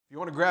If you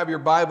want to grab your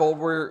Bible,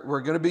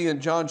 we're going to be in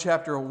John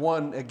chapter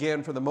 1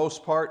 again for the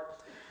most part.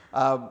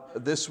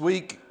 This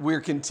week, we're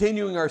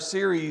continuing our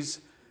series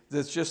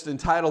that's just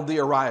entitled The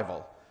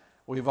Arrival.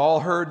 We've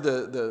all heard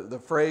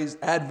the phrase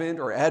Advent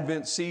or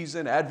Advent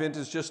season. Advent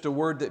is just a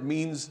word that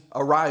means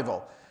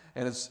arrival.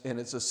 And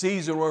it's a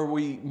season where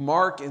we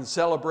mark and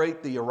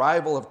celebrate the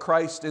arrival of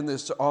Christ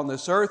on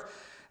this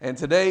earth. And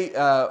today,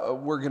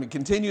 we're going to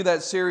continue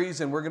that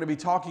series, and we're going to be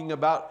talking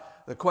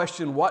about the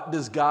question, what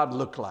does God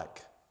look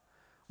like?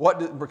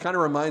 It kind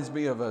of reminds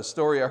me of a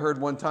story I heard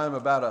one time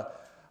about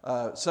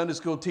a Sunday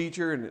school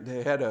teacher,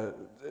 and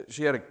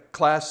she had a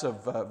class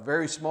of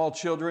very small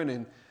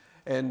children,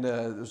 and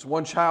this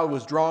one child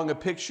was drawing a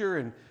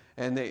picture,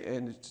 and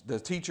the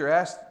teacher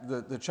asked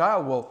the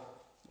child, "Well,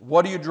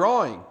 what are you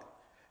drawing?"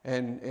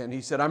 And he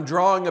said, "I'm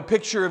drawing a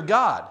picture of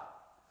God."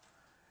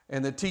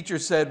 And the teacher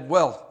said,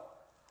 "Well,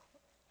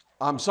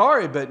 I'm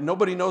sorry, but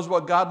nobody knows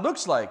what God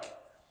looks like."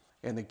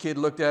 And the kid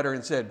looked at her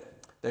and said,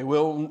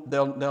 They'll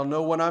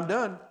know when I'm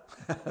done.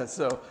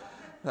 So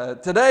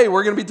today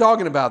we're going to be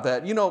talking about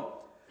that. You know,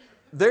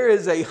 there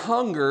is a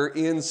hunger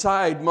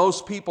inside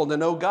most people to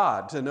know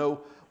God, to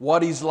know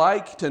what He's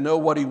like, to know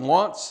what He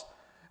wants.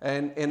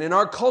 And in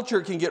our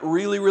culture it can get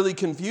really, really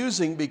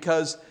confusing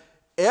because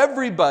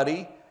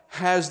everybody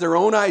has their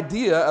own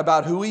idea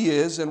about who He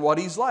is and what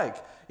He's like.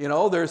 You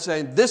know, they're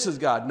saying, this is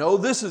God. No,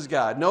 this is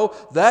God. No,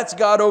 that's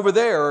God over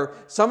there. Or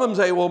some of them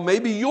say, well,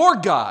 maybe you're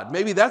God.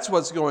 Maybe that's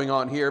what's going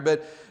on here.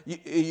 But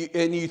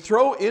you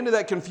throw into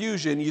that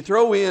confusion, you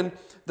throw in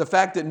the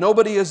fact that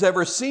nobody has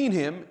ever seen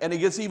Him, and it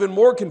gets even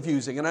more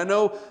confusing. And I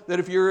know that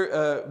if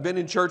you've been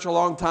in church a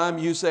long time,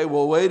 you say,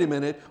 well, wait a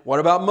minute, what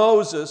about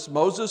Moses?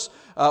 Moses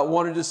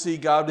wanted to see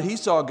God, he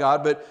saw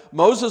God, but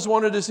Moses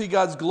wanted to see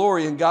God's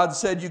glory, and God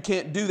said you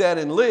can't do that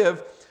and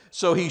live.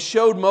 So He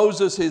showed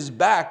Moses His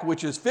back,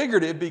 which is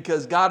figurative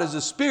because God is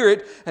a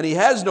spirit and He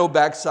has no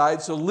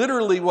backside. So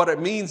literally what it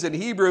means in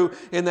Hebrew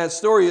in that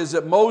story is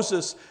that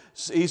Moses,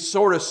 he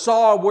sort of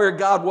saw where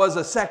God was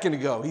a second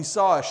ago. He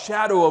saw a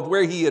shadow of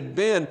where he had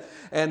been.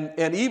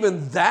 And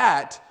even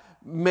that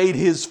made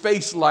his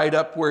face light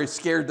up where it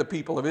scared the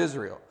people of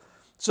Israel.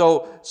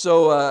 So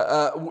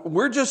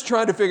we're just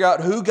trying to figure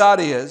out who God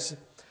is.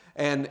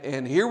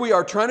 And here we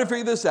are trying to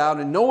figure this out,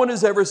 and no one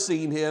has ever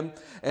seen Him,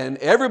 and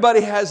everybody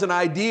has an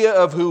idea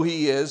of who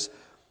He is.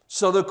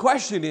 So the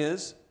question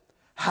is,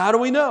 how do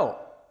we know?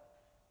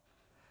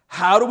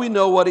 How do we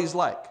know what He's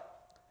like?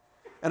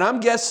 And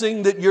I'm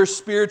guessing that you're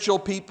spiritual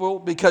people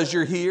because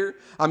you're here.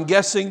 I'm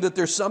guessing that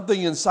there's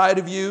something inside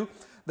of you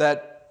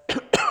that,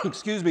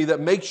 that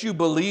makes you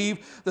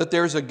believe that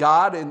there's a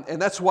God,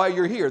 and that's why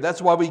you're here.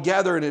 That's why we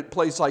gather in a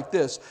place like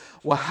this.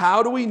 Well,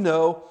 how do we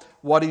know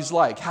what He's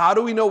like? How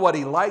do we know what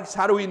He likes?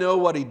 How do we know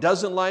what He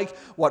doesn't like?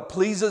 What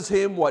pleases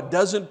Him? What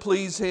doesn't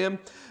please Him?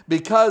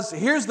 Because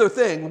here's the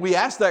thing. We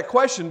ask that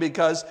question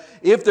because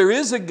if there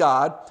is a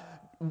God,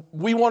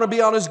 we want to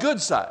be on His good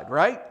side,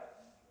 right?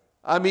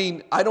 I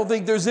mean, I don't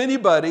think there's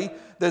anybody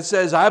that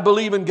says, I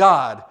believe in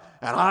God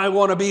and I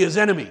want to be His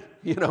enemy.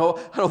 You know,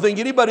 I don't think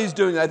anybody's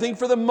doing that. I think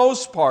for the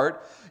most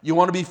part, you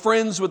want to be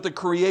friends with the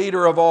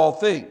Creator of all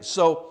things.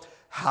 So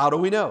how do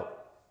we know?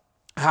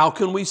 How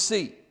can we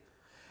see?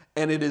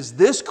 And it is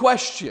this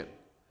question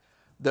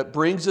that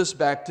brings us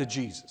back to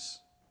Jesus.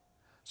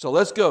 So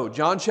let's go.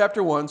 John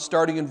chapter 1,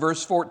 starting in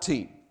verse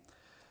 14.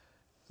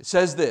 It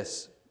says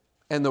this,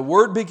 "And the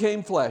Word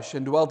became flesh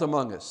and dwelt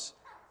among us,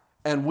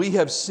 and we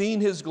have seen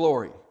His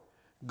glory,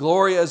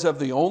 glory as of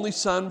the only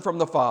Son from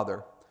the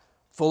Father,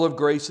 full of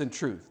grace and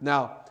truth."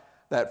 Now,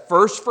 that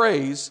first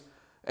phrase,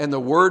 "and the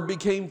Word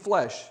became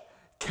flesh,"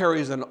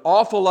 carries an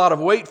awful lot of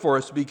weight for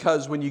us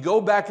because when you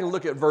go back and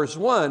look at verse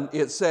 1,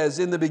 it says,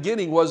 "In the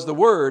beginning was the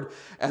Word,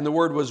 and the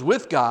Word was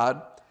with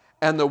God,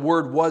 and the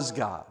Word was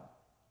God."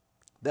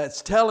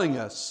 That's telling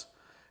us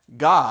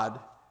God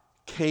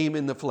came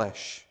in the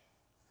flesh.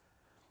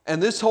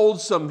 And this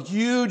holds some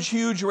huge,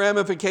 huge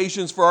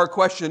ramifications for our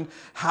question,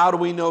 how do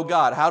we know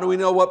God? How do we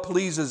know what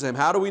pleases Him?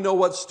 How do we know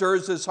what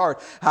stirs His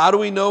heart? How do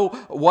we know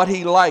what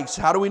He likes?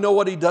 How do we know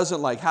what He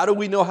doesn't like? How do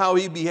we know how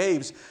He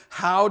behaves?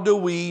 How do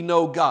we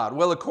know God?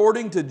 Well,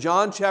 according to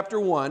John chapter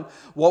 1,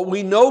 what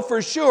we know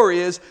for sure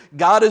is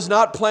God is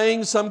not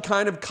playing some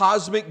kind of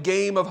cosmic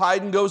game of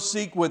hide and go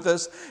seek with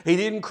us. He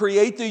didn't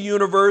create the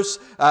universe,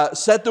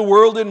 set the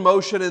world in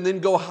motion, and then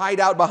go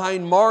hide out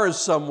behind Mars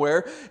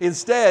somewhere.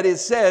 Instead, it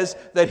says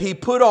that He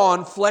put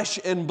on flesh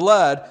and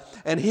blood.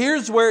 And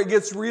here's where it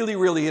gets really,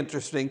 really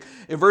interesting.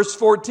 In verse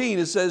 14,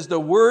 it says, "The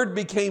Word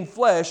became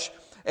flesh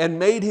and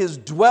made His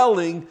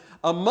dwelling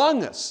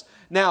among us."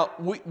 Now,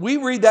 we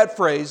read that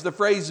phrase, the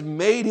phrase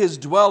 "made His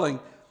dwelling."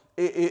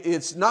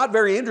 It's not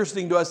very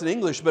interesting to us in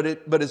English, but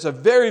it's a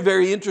very,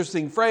 very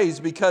interesting phrase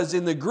because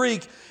in the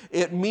Greek,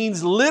 it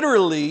means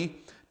literally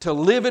to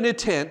live in a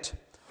tent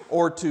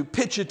or to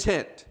pitch a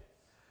tent.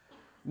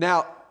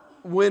 Now,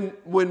 when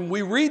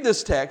we read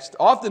this text,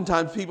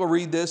 oftentimes people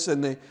read this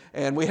and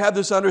we have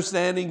this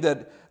understanding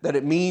that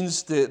it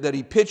means that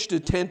He pitched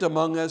a tent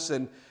among us,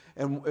 and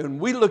And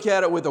we look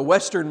at it with a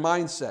Western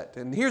mindset.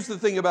 And here's the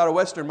thing about a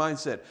Western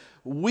mindset.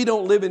 We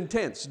don't live in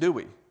tents, do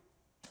we?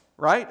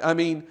 Right? I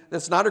mean,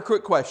 that's not a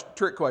trick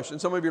question.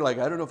 Some of you are like,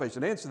 I don't know if I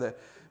should answer that.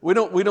 We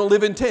don't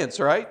live in tents,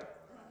 right?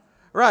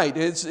 Right.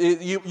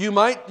 You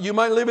might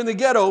live in the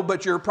ghetto,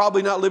 but you're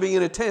probably not living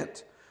in a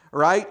tent,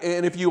 right?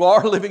 And if you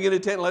are living in a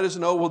tent, let us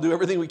know. We'll do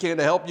everything we can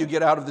to help you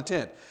get out of the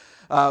tent.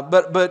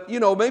 But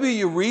maybe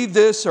you read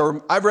this,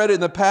 or I've read it in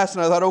the past,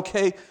 and I thought,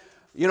 okay,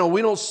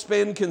 we don't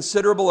spend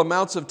considerable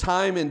amounts of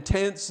time in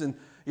tents, and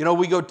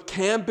we go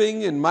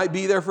camping and might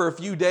be there for a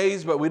few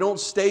days, but we don't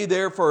stay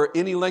there for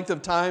any length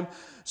of time.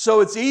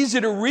 So it's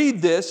easy to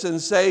read this and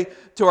say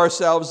to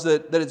ourselves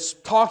that it's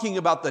talking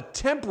about the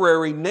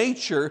temporary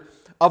nature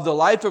of the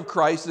life of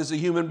Christ as a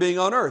human being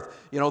on earth.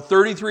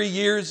 33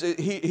 years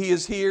he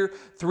is here,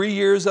 3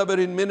 years of it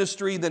in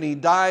ministry, then he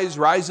dies,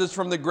 rises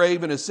from the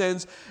grave and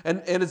ascends,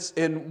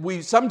 and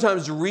we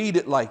sometimes read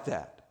it like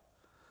that.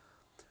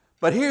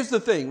 But here's the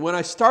thing, when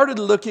I started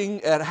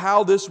looking at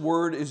how this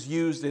word is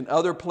used in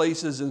other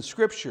places in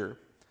Scripture,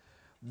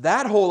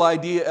 that whole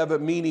idea of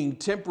it meaning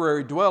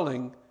temporary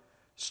dwelling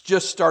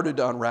just started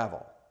to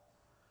unravel.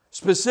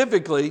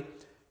 Specifically,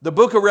 the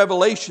book of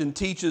Revelation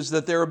teaches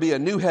that there will be a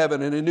new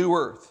heaven and a new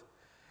earth.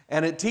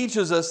 And it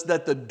teaches us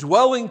that the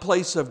dwelling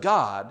place of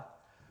God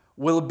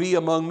will be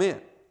among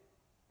men.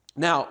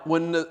 Now,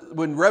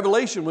 when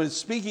Revelation was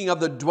speaking of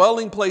the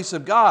dwelling place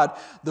of God,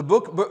 the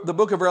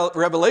book of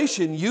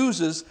Revelation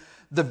uses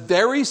the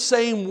very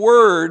same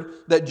word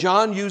that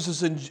John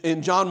uses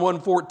in John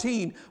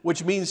 1:14,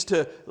 which means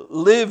to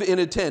live in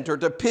a tent or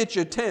to pitch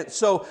a tent.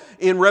 So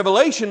in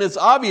Revelation, it's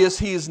obvious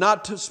he is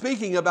not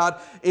speaking about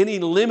any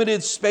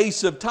limited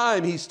space of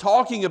time. He's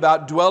talking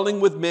about dwelling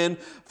with men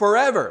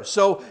forever.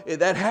 So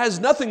that has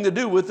nothing to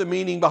do with the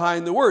meaning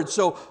behind the word.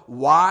 So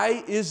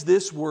why is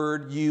this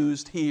word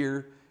used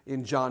here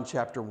in John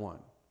chapter 1?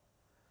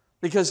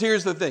 Because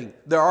here's the thing.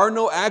 There are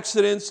no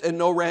accidents and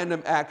no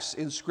random acts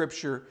in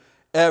Scripture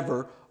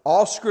ever.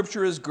 All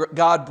Scripture is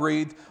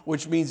God-breathed,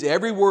 which means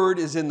every word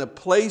is in the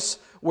place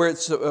where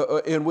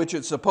in which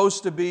it's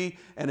supposed to be,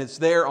 and it's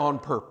there on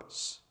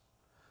purpose.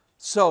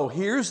 So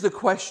here's the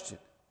question.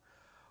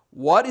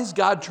 What is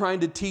God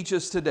trying to teach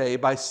us today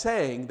by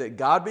saying that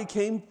God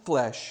became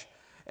flesh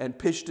and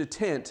pitched a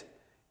tent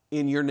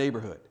in your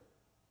neighborhood?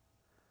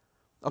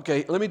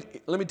 Okay, let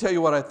me tell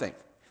you what I think.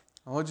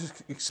 I'll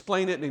just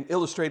explain it and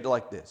illustrate it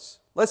like this.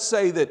 Let's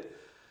say that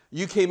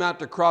you came out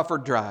to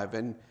Crawford Drive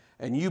and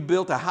you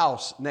built a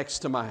house next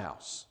to my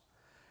house.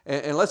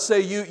 And let's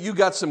say you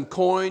got some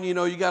coin,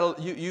 you've got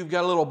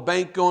a little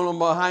bank going on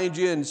behind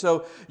you, and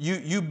so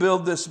you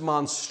build this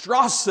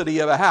monstrosity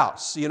of a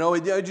house.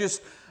 It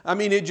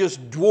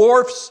just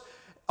dwarfs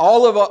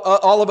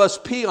all of us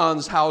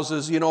peons'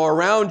 houses,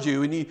 around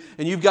you,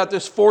 and you've got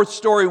this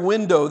 4th-story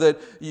window that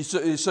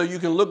so you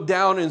can look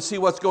down and see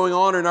what's going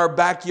on in our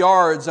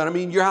backyards.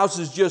 And your house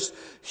is just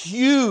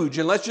huge.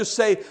 And let's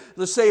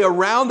say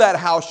around that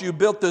house you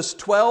built this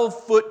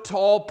 12-foot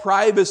tall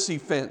privacy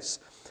fence.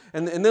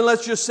 And then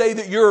let's just say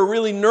that you're a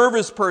really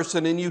nervous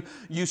person and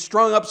you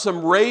strung up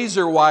some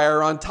razor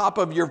wire on top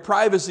of your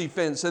privacy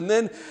fence. And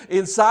then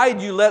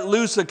inside you let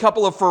loose a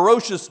couple of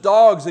ferocious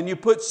dogs and you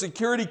put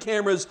security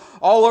cameras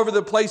all over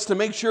the place to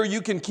make sure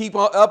you can keep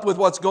up with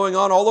what's going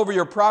on all over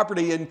your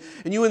property. And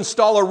you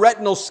install a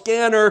retinal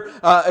scanner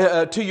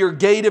to your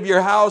gate of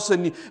your house,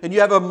 and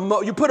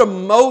you put a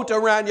moat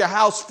around your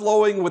house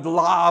flowing with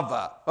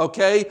lava.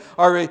 Okay?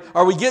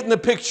 Are we getting the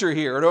picture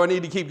here, or do I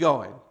need to keep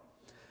going?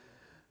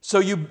 So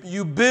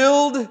you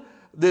build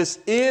this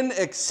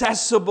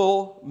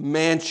inaccessible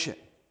mansion.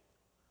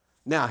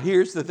 Now,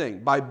 here's the thing.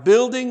 By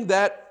building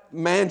that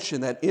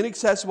mansion, that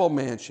inaccessible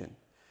mansion,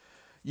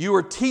 you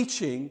are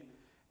teaching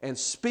and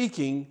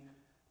speaking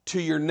to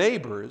your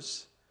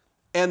neighbors,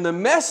 and the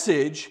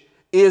message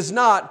is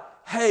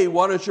not, hey,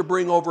 why don't you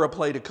bring over a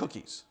plate of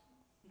cookies?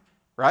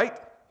 Right?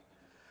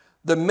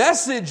 The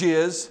message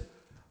is,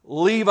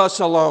 leave us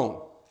alone.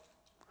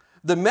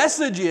 The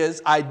message is,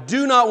 I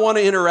do not want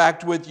to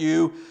interact with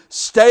you.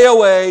 Stay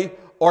away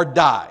or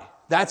die.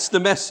 That's the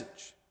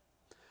message.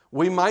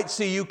 We might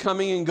see you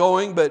coming and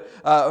going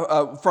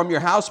from your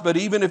house, but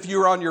even if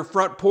you're on your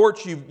front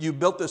porch, you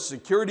built this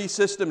security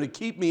system to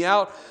keep me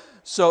out.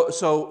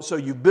 So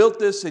you built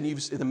this, and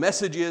the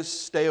message is,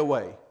 stay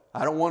away.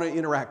 I don't want to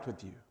interact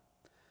with you.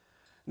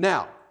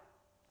 Now,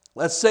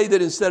 let's say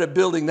that instead of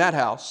building that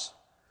house,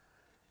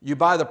 you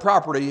buy the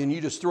property and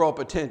you just throw up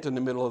a tent in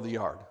the middle of the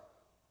yard.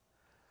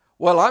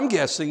 Well, I'm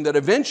guessing that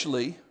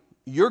eventually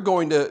you're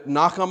going to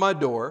knock on my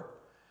door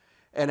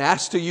and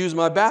ask to use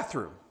my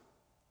bathroom.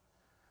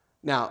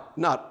 Now,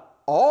 not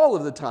all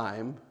of the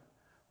time,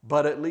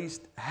 but at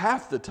least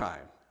half the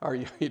time. Are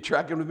you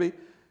tracking with me?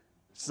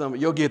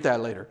 You'll get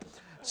that later.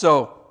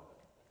 So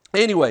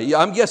anyway,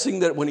 I'm guessing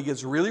that when it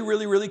gets really,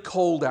 really, really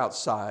cold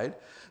outside,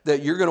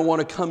 that you're going to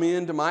want to come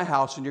into my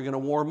house and you're going to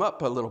warm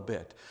up a little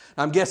bit.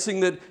 I'm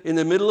guessing that in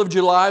the middle of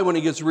July, when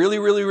it gets really,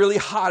 really, really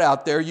hot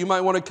out there, you might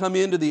want to come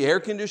into the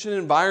air-conditioned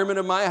environment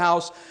of my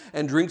house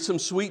and drink some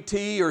sweet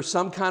tea or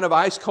some kind of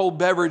ice-cold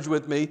beverage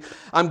with me.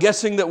 I'm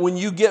guessing that when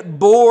you get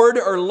bored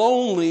or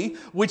lonely,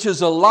 which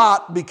is a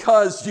lot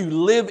because you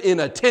live in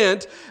a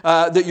tent,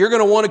 that you're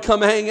going to want to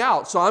come hang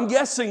out. So I'm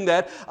guessing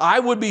that I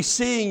would be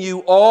seeing you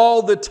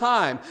all the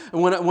time.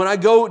 And when I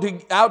go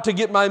out to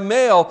get my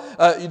mail,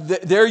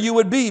 there you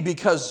would be,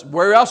 because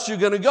where else are you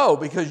going to go?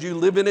 Because you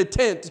live in a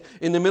tent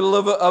in the middle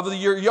of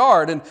your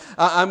yard. And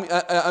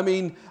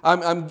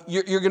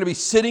you're going to be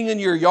sitting in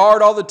your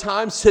yard all the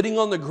time, sitting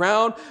on the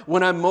ground.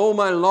 When I mow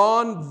my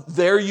lawn,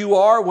 there you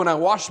are. When I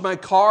wash my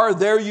car,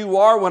 there you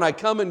are. When I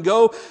come and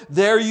go,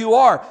 there you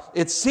are.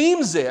 It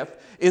seems if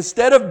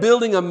instead of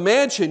building a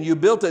mansion, you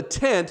built a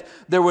tent,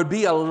 there would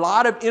be a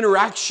lot of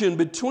interaction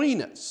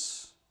between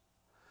us.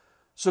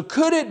 So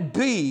could it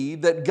be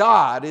that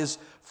God is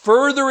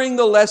furthering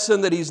the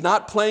lesson that He's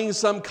not playing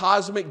some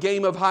cosmic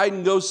game of hide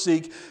and go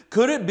seek?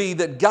 Could it be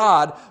that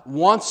God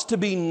wants to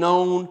be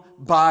known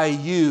by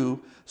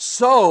you?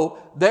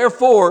 So,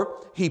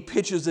 therefore, He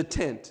pitches a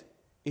tent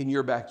in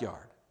your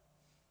backyard.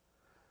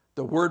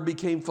 The Word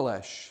became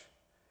flesh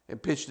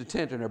and pitched a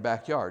tent in our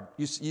backyard.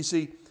 You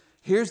see,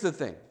 here's the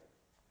thing.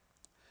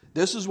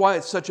 This is why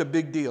it's such a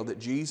big deal that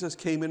Jesus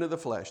came into the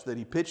flesh, that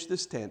He pitched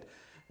this tent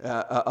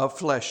of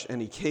flesh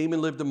and He came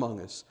and lived among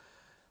us.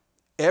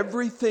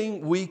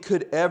 Everything we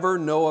could ever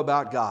know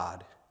about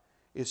God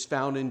is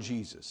found in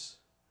Jesus,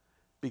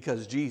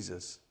 because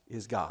Jesus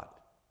is God.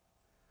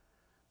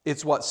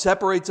 It's what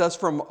separates us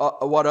from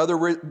what other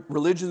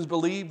religions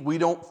believe. We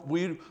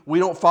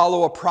don't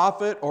follow a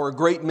prophet or a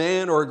great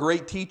man or a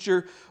great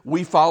teacher.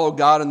 We follow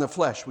God in the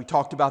flesh. We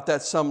talked about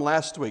that some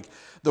last week.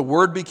 The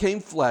Word became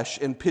flesh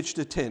and pitched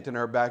a tent in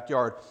our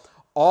backyard.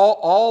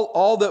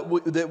 All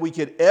that we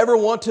could ever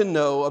want to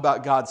know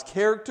about God's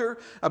character,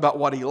 about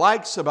what He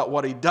likes, about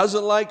what He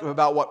doesn't like,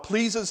 about what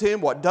pleases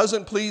Him, what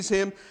doesn't please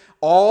Him,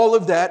 all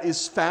of that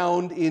is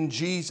found in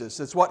Jesus.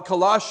 That's what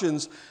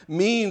Colossians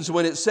means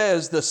when it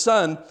says the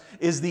Son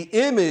is the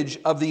image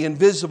of the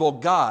invisible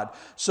God.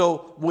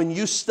 So when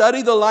you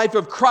study the life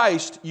of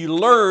Christ, you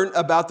learn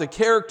about the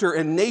character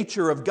and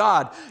nature of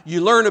God. You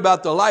learn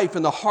about the life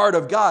and the heart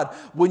of God.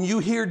 When you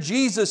hear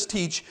Jesus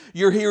teach,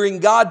 you're hearing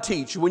God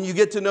teach. When you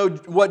get to know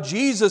what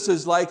Jesus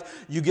is like,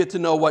 you get to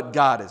know what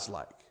God is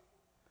like.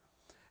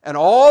 And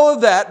all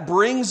of that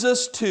brings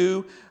us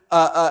to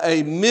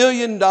a $1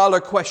 million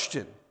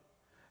question.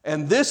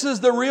 And this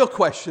is the real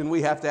question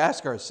we have to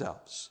ask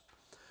ourselves.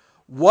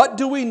 What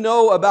do we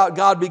know about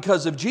God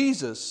because of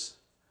Jesus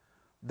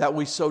that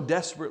we so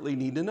desperately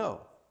need to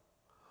know?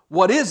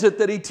 What is it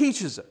that He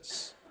teaches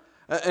us?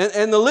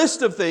 And the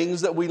list of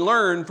things that we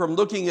learn from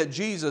looking at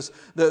Jesus,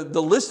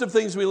 the list of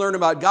things we learn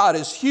about God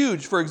is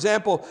huge. For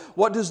example,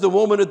 what does the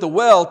woman at the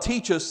well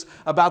teach us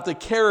about the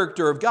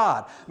character of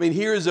God? I mean,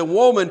 here is a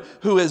woman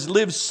who has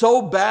lived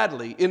so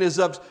badly and is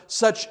of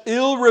such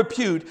ill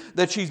repute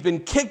that she's been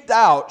kicked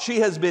out.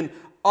 She has been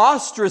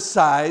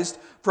ostracized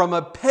from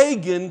a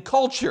pagan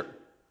culture.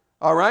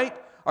 All right?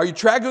 Are you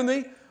tracking with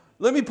me?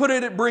 Let me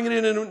bring it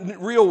in the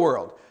real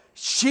world.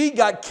 She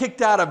got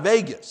kicked out of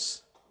Vegas.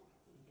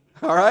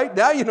 All right,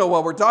 now you know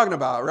what we're talking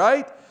about,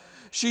 right?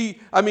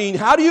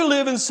 How do you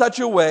live in such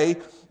a way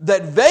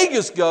that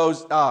Vegas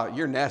goes,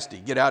 you're nasty,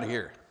 get out of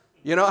here.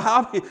 You know,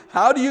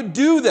 how do you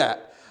do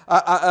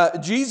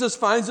that? Jesus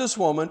finds this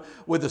woman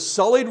with a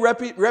sullied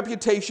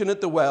reputation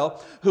at the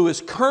well, who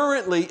is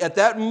currently at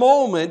that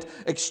moment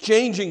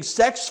exchanging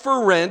sex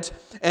for rent,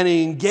 and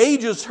He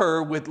engages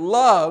her with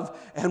love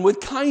and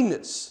with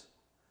kindness.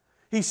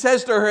 He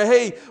says to her,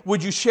 hey,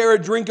 would you share a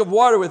drink of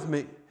water with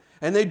me?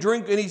 And they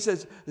drink, and He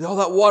says, oh,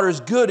 that water's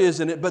good,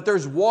 isn't it? But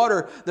there's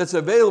water that's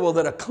available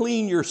that'll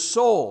clean your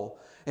soul.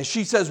 And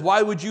she says,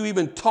 why would you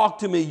even talk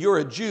to me? You're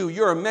a Jew,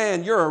 you're a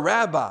man, you're a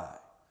rabbi.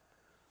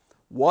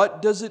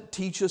 What does it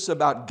teach us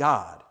about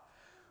God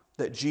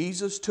that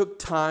Jesus took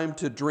time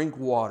to drink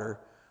water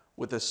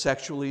with a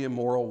sexually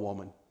immoral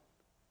woman?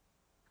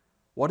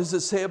 What does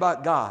it say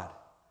about God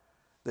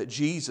that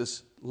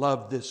Jesus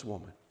loved this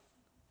woman?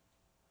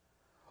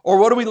 Or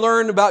what do we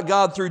learn about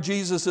God through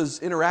Jesus'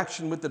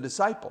 interaction with the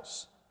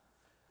disciples?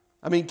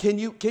 I mean, can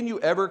you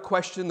ever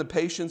question the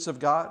patience of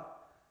God?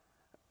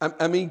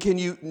 I mean, can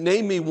you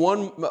name me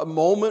one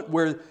moment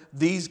where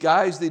these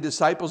guys, the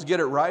disciples, get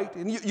it right?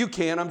 And you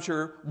can, I'm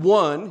sure.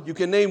 One, you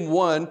can name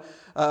one,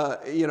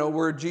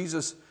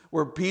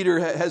 where Peter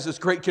has this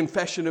great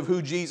confession of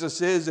who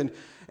Jesus is,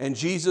 and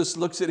Jesus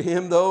looks at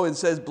him, though, and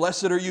says,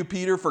 blessed are you,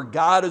 Peter, for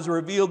God has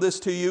revealed this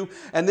to you.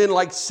 And then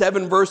like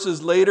 7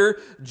 verses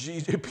later,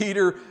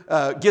 Peter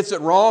gets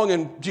it wrong,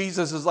 and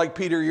Jesus is like,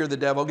 Peter, you're the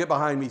devil. Get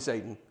behind me,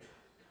 Satan.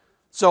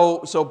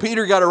 So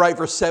Peter got it right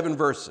for 7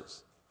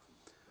 verses.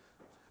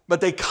 But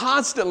they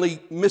constantly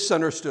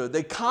misunderstood.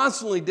 They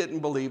constantly didn't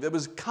believe. It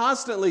was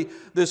constantly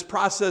this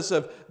process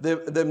of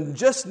them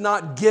just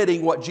not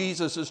getting what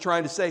Jesus is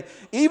trying to say.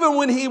 Even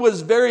when he was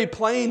very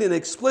plain and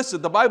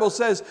explicit, the Bible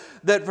says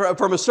that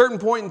from a certain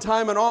point in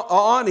time and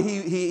on,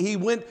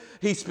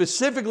 he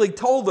specifically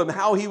told them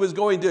how he was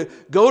going to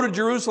go to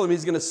Jerusalem.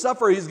 He's going to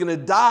suffer, he's going to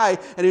die,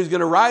 and he's going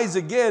to rise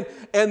again.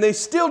 And they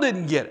still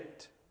didn't get it.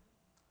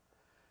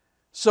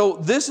 So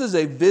this is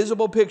a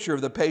visible picture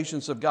of the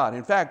patience of God.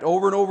 In fact,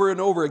 over and over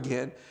and over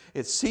again,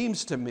 it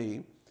seems to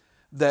me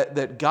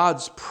that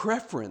God's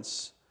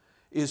preference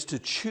is to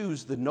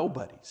choose the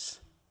nobodies.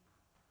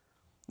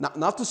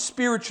 Not the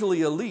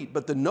spiritually elite,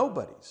 but the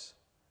nobodies.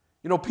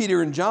 You know,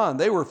 Peter and John,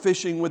 they were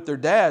fishing with their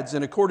dads,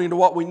 and according to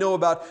what we know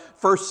about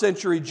first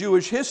century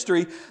Jewish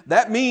history,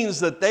 that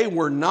means that they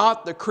were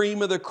not the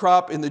cream of the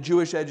crop in the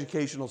Jewish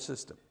educational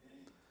system.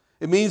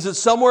 It means that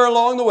somewhere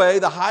along the way,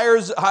 the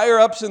higher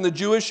ups in the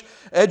Jewish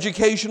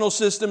educational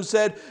system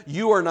said,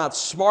 you are not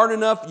smart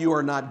enough, you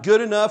are not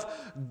good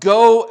enough,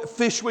 go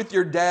fish with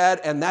your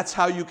dad, and that's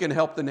how you can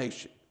help the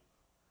nation.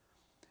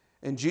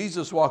 And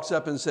Jesus walks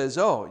up and says,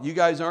 oh, you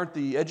guys aren't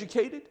the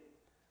educated?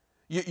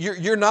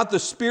 You're not the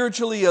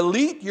spiritually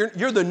elite?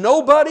 You're the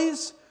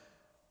nobodies?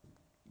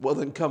 Well,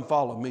 then come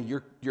follow me.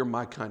 You're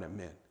my kind of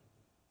men.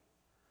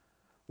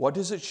 What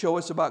does it show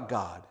us about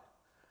God?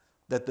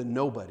 That the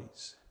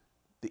nobodies,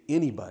 the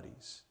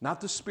anybody's, not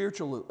the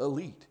spiritual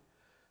elite,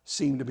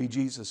 seem to be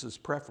Jesus'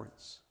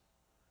 preference.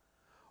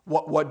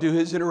 What do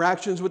his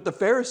interactions with the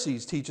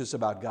Pharisees teach us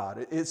about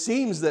God? It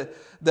seems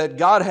that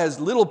God has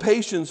little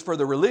patience for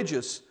the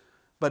religious,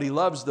 but he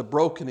loves the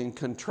broken and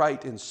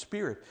contrite in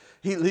spirit.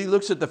 He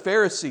looks at the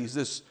Pharisees,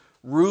 this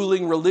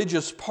ruling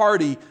religious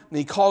party, and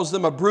he calls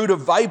them a brood of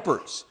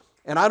vipers.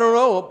 And I don't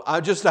know,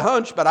 just a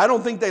hunch, but I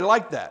don't think they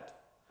like that.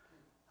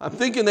 I'm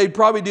thinking they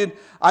probably did.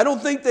 I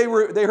don't think they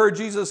heard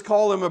Jesus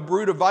call him a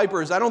brood of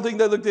vipers. I don't think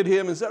they looked at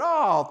him and said,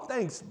 oh,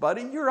 thanks,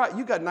 buddy.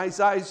 You got nice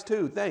eyes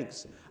too.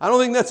 Thanks. I don't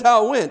think that's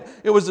how it went.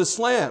 It was a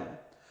slam.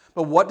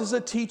 But what does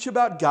it teach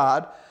about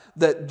God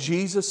that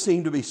Jesus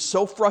seemed to be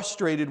so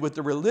frustrated with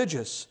the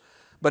religious,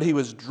 but he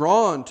was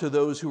drawn to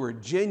those who were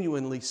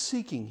genuinely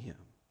seeking him?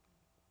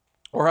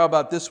 Or how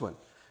about this one?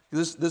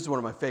 This is one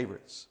of my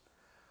favorites.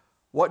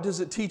 What does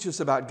it teach us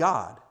about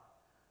God?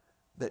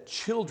 That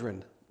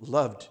children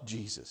loved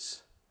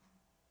Jesus.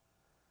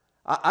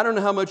 I don't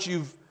know how much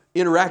you've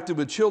interacted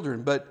with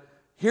children, but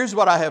here's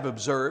what I have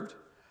observed.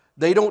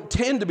 They don't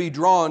tend to be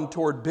drawn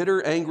toward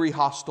bitter, angry,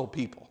 hostile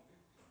people.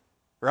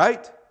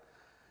 Right?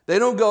 They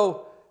don't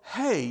go,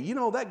 hey, you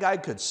know, that guy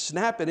could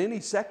snap at any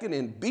second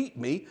and beat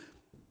me.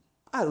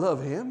 I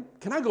love him.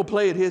 Can I go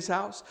play at his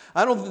house?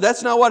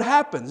 That's not what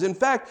happens. In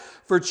fact,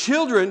 for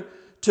children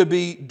to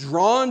be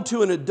drawn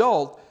to an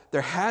adult,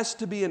 there has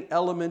to be an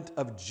element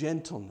of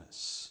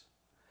gentleness.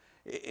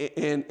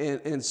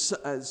 And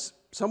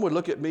some would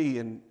look at me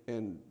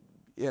and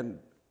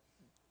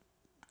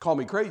call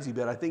me crazy,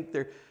 but I think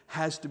there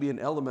has to be an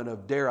element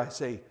of, dare I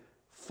say,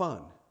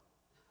 fun.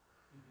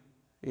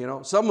 You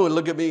know, some would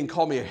look at me and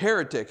call me a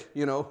heretic,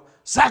 you know,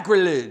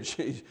 sacrilege.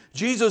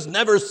 Jesus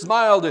never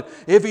smiled, and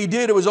if he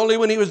did, it was only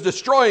when he was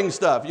destroying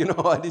stuff. You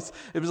know,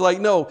 it was like,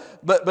 no.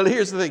 But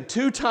here's the thing.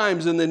 2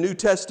 times in the New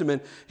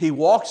Testament, he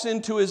walks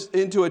into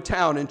a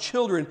town, and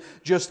children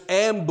just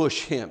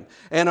ambush him.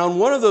 And on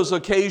one of those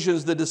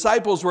occasions, the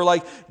disciples were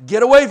like,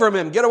 get away from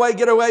him. Get away,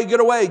 get away, get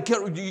away.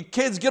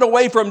 Kids, get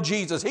away from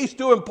Jesus. He's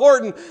too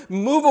important.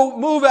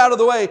 Move out of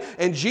the way.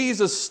 And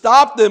Jesus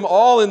stopped them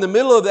all in the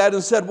middle of that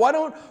and said, why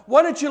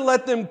don't you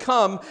let them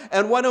come,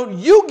 and why don't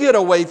you get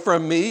away from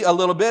me a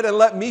little bit and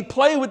let me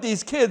play with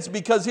these kids,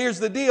 because here's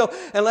the deal,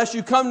 unless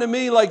you come to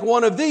me like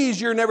one of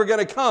these, you're never going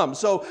to come.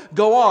 So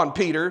go on,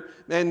 Peter,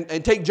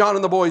 and take John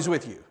and the boys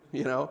with you.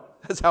 You know,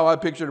 that's how I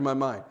pictured it in my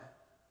mind.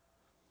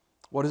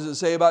 What does it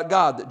say about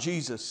God? That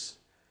Jesus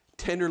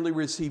tenderly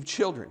received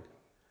children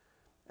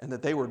and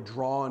that they were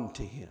drawn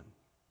to him.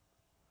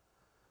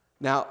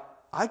 Now,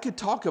 I could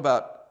talk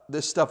about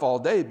this stuff all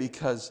day,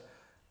 because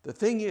the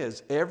thing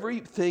is,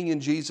 everything in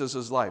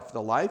Jesus' life,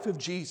 the life of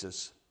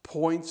Jesus,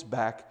 points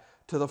back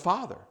to the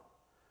Father.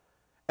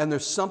 And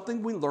there's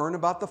something we learn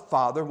about the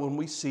Father when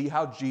we see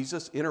how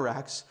Jesus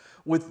interacts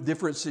with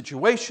different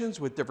situations,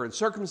 with different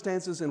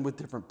circumstances, and with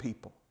different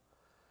people.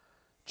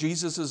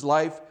 Jesus'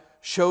 life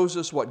shows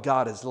us what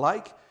God is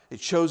like.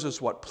 It shows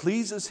us what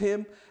pleases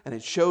him, and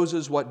it shows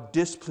us what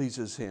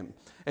displeases him.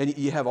 And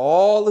you have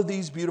all of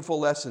these beautiful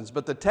lessons.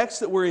 But the text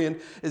that we're in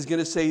is going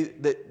to say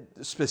that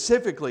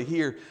specifically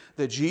here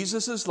that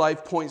Jesus'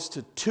 life points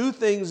to 2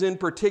 things in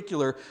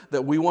particular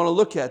that we want to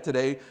look at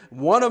today.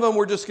 One of them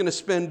we're just going to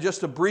spend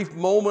just a brief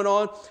moment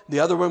on.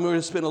 The other one we're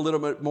going to spend a little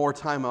bit more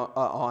time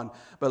on.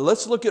 But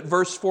let's look at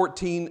verse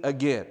 14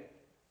 again.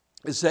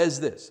 It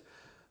says this,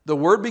 the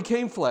Word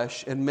became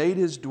flesh and made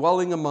his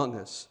dwelling among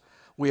us.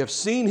 We have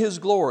seen his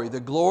glory, the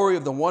glory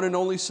of the one and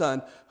only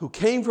Son, who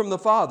came from the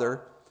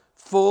Father,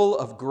 full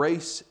of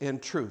grace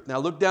and truth. Now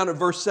look down at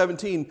verse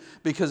 17,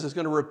 because it's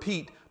going to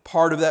repeat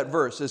part of that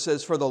verse. It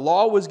says, for the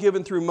law was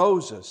given through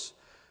Moses,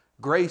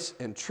 grace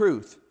and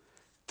truth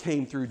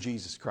came through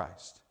Jesus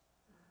Christ.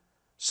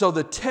 So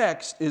the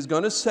text is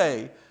going to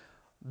say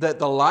that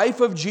the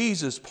life of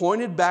Jesus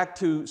pointed back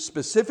to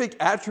specific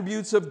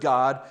attributes of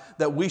God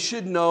that we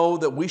should know,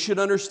 that we should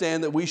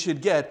understand, that we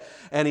should get.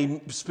 And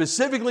he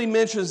specifically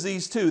mentions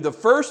these two. The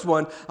first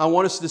one I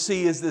want us to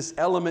see is this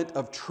element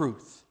of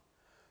truth.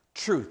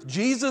 Truth.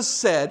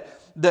 Jesus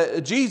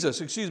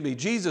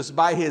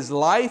by His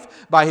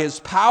life, by His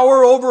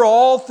power over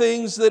all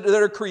things that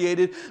are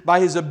created, by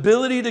His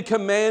ability to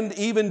command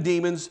even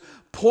demons,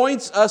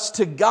 points us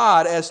to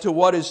God as to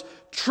what is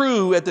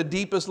true at the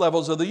deepest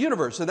levels of the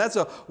universe. And that's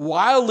a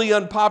wildly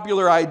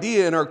unpopular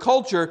idea in our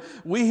culture.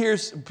 We hear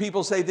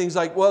people say things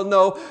like, well,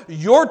 no,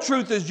 your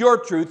truth is your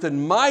truth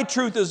and my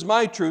truth is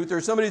my truth. Or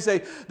somebody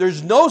say,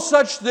 there's no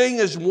such thing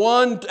as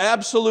one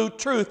absolute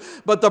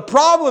truth. But the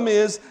problem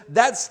is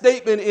that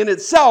statement in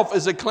itself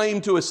is a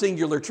claim to a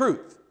singular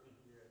truth.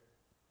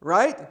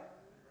 Right?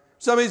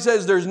 Somebody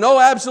says there's no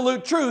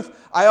absolute truth.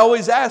 I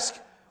always ask,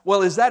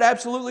 well, is that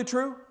absolutely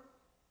true?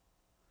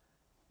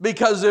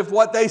 Because if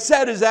what they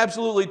said is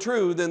absolutely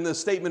true, then the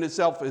statement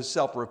itself is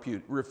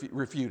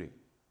self-refuting.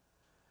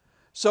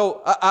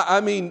 So,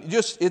 I mean,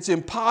 it's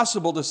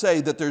impossible to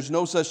say that there's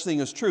no such thing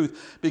as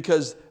truth,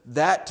 because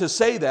to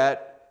say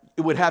that,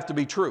 it would have to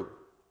be true.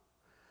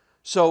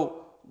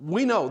 So,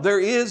 we know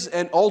there is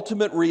an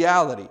ultimate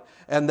reality.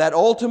 And that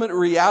ultimate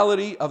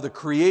reality of the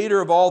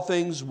Creator of all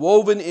things,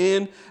 woven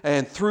in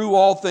and through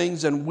all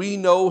things, and we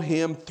know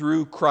Him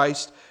through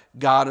Christ,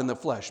 God in the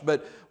flesh.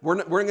 But we're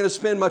not going to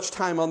spend much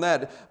time on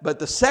that. But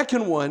the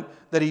second one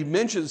that he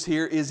mentions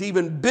here is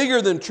even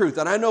bigger than truth.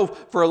 And I know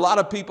for a lot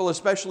of people,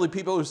 especially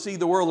people who see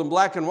the world in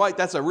black and white,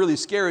 that's a really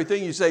scary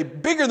thing. You say,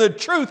 bigger than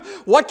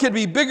truth? What could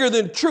be bigger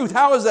than truth?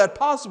 How is that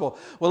possible?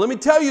 Well, let me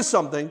tell you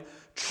something.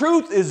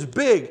 Truth is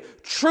big.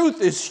 Truth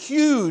is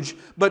huge.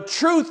 But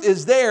truth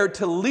is there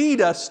to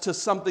lead us to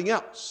something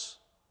else.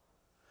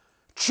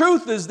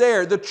 Truth is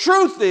there. The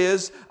truth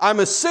is, I'm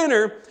a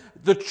sinner.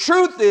 The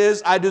truth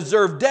is, I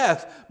deserve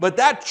death, but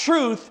that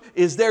truth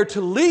is there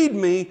to lead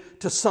me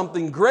to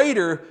something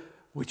greater,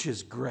 which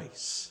is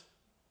grace.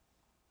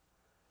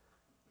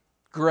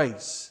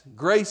 Grace.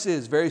 Grace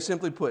is, very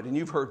simply put, and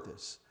you've heard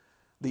this,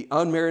 the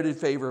unmerited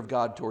favor of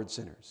God towards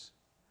sinners.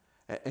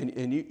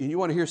 And you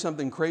want to hear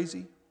something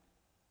crazy?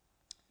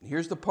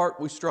 Here's the part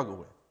we struggle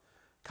with.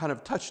 Kind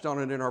of touched on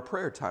it in our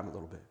prayer time a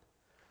little bit.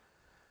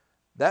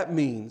 That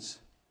means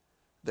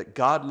that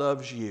God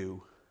loves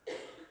you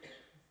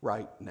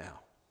right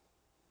now.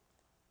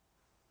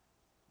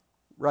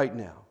 Right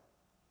now.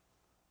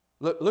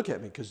 Look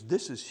at me, because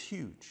this is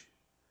huge.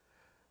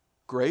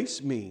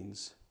 Grace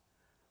means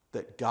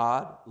that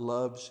God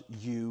loves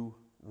you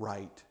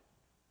right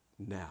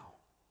now.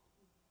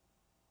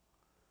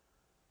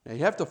 Now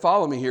you have to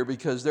follow me here,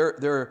 because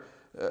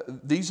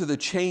these are the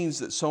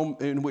chains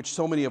in which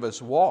so many of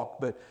us walk.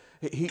 But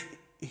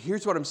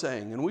here's what I'm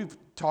saying, and we've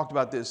talked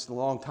about this a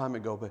long time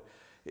ago, but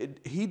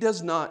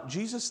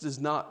Jesus does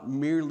not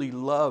merely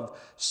love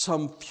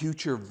some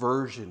future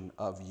version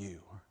of you.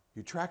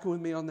 You tracking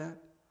with me on that?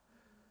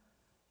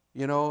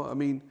 You know, I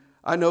mean,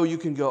 I know you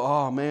can go,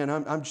 oh man,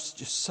 I'm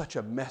just such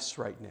a mess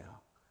right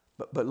now.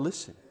 But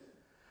listen,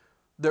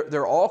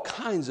 there are all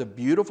kinds of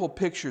beautiful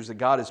pictures that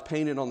God has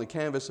painted on the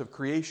canvas of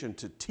creation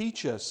to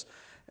teach us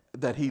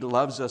that He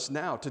loves us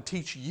now, to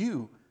teach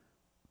you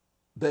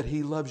that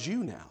He loves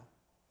you now.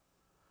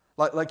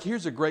 Like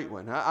here's a great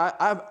one.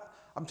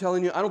 I'm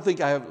telling you, I don't think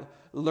I have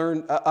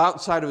learned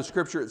outside of the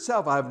Scripture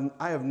itself.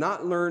 I have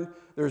not learned.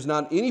 There's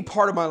not any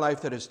part of my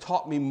life that has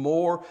taught me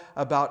more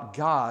about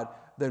God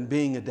than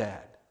being a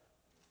dad.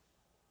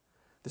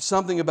 There's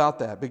something about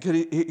that,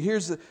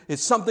 because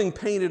it's something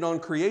painted on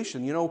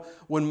creation. You know,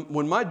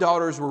 when my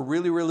daughters were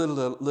really, really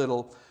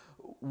little,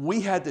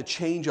 we had to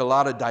change a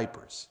lot of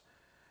diapers.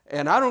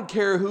 And I don't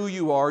care who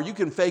you are, you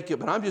can fake it,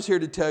 but I'm just here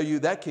to tell you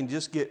that can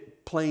just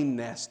get plain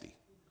nasty.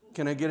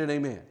 Can I get an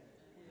amen?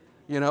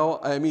 You know,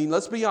 I mean,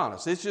 let's be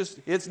honest.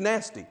 It's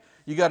nasty.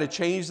 You got to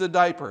change the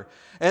diaper.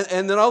 And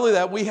then not only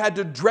that, we had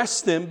to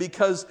dress them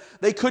because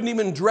they couldn't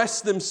even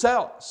dress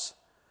themselves.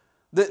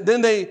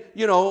 Then they,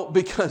 you know,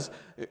 because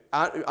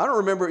I don't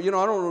remember, you know,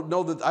 I don't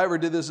know that I ever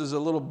did this as a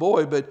little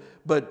boy, but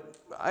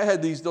I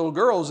had these little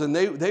girls, and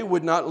they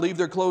would not leave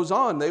their clothes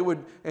on. They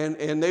would,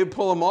 and they would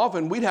pull them off,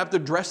 and we'd have to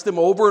dress them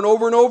over and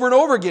over and over and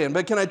over again.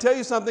 But can I tell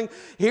you something?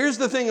 Here's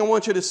the thing I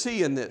want you to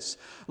see in this.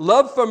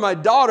 Love for my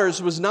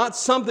daughters was not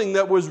something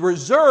that was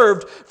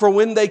reserved for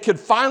when they could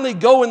finally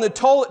go in the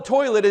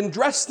toilet and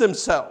dress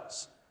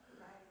themselves.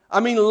 I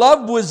mean,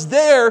 love was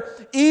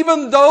there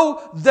even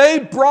though they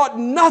brought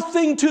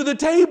nothing to the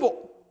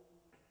table.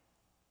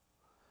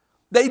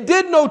 They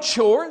did no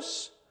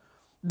chores.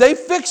 They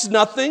fixed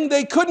nothing.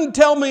 They couldn't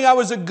tell me I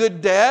was a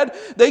good dad.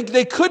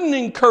 They couldn't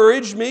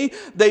encourage me.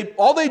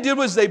 All they did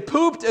was they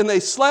pooped and they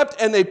slept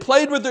and they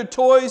played with their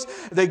toys.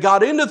 They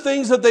got into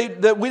things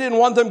that we didn't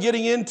want them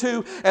getting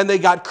into, and they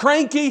got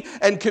cranky,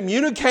 and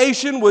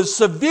communication was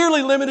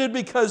severely limited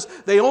because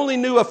they only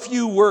knew a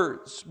few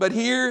words. But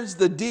here's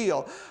the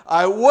deal.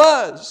 I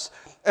was,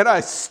 and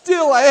I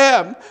still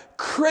am,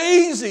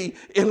 crazy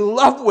in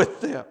love with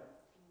them.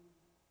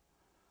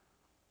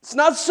 It's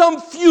not some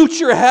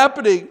future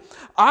happening.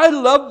 I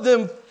love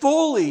them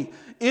fully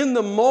in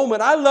the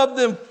moment. I love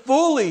them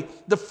fully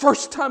the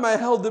first time I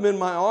held them in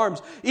my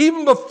arms.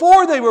 Even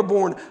before they were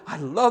born, I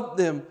loved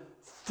them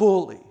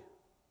fully.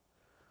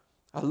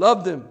 I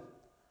loved them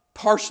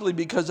partially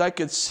because I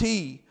could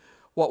see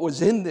what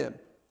was in them.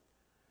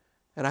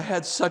 And I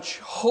had such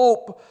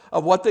hope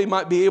of what they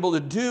might be able to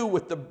do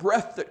with the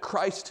breath that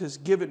Christ has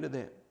given to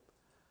them.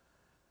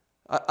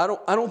 I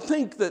don't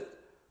think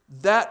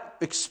that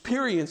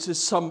experience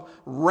is some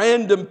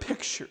random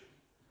picture.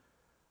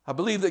 I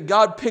believe that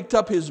God picked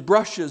up His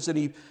brushes and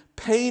He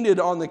painted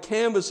on the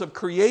canvas of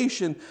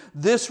creation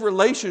this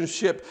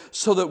relationship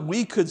so that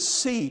we could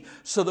see,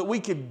 so that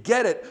we could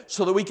get it,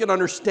 so that we can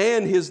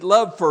understand His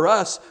love for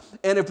us.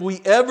 And if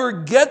we ever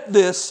get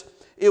this,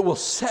 it will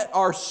set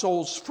our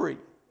souls free.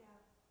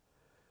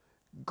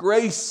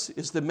 Grace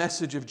is the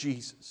message of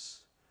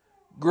Jesus.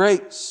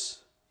 Grace.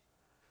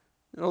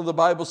 You know, the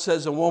Bible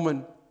says a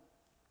woman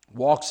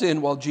walks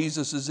in while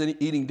Jesus is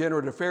eating dinner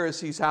at a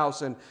Pharisee's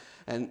house,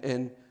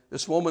 and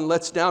this woman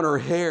lets down her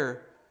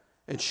hair,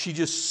 and she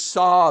just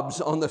sobs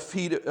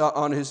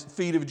on his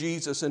feet of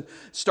Jesus and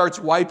starts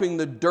wiping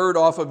the dirt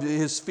off of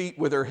his feet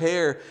with her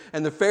hair.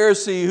 And the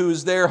Pharisee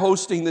who's there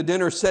hosting the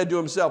dinner said to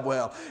himself,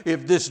 well,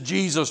 if this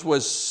Jesus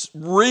was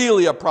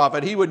really a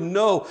prophet, he would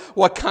know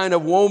what kind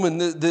of woman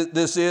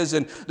this is,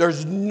 and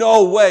there's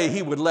no way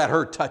he would let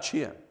her touch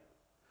him.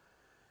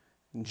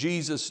 And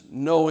Jesus,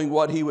 knowing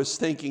what he was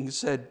thinking,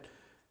 said,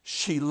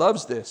 she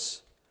loves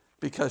this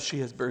because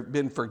she has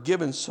been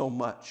forgiven so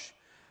much.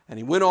 And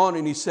he went on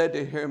and he said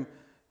to him,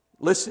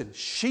 listen,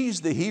 she's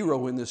the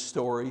hero in this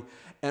story,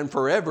 and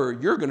forever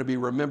you're going to be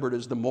remembered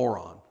as the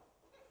moron.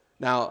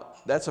 Now,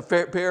 that's a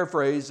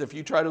paraphrase. If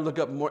you try to look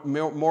up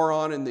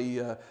moron in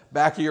the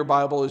back of your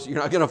Bible, you're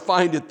not going to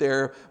find it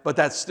there, but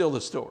that's still the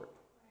story.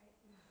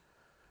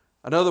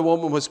 Another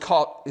woman was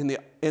caught in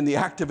the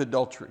act of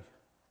adultery.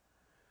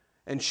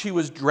 And she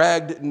was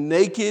dragged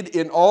naked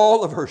in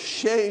all of her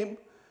shame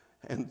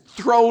and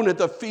thrown at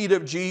the feet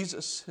of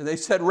Jesus. And they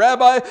said,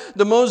 Rabbi,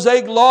 the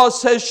Mosaic law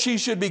says she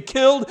should be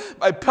killed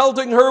by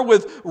pelting her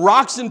with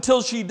rocks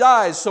until she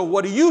dies. So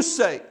what do you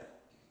say?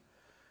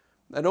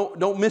 Now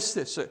don't miss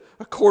this.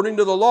 According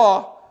to the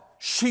law,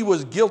 she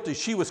was guilty.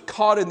 She was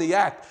caught in the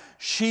act.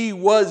 She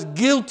was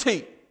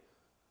guilty.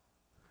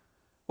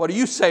 What do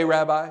you say,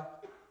 Rabbi?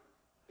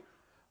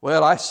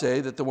 Well, I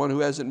say that the one who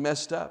hasn't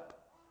messed up,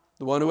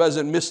 the one who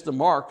hasn't missed the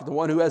mark, the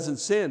one who hasn't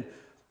sinned,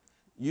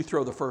 you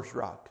throw the first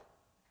rock.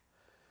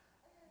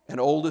 And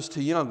oldest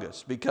to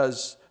youngest,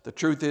 because the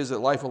truth is that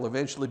life will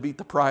eventually beat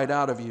the pride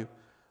out of you.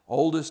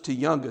 Oldest to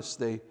youngest,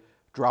 they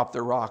drop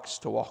their rocks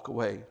to walk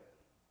away.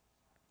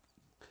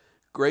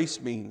 Grace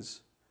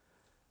means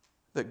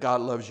that God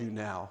loves you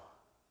now,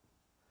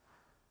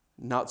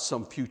 not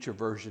some future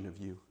version of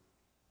you.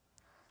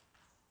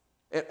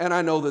 And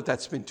I know that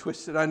that's been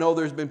twisted. I know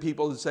there's been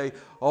people that say,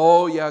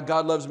 oh yeah,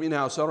 God loves me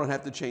now, so I don't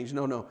have to change.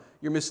 No,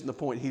 you're missing the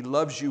point. He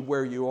loves you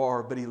where you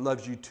are, but He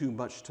loves you too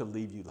much to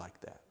leave you like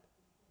that.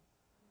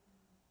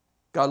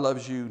 God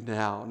loves you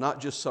now, not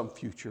just some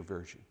future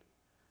version.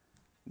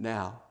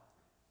 Now.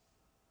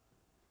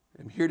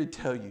 I'm here to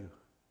tell you,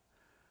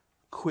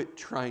 quit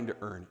trying to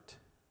earn it.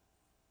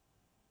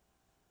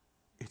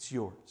 It's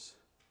yours.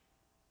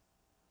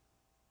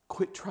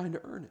 Quit trying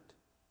to earn it.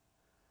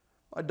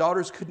 My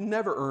daughters could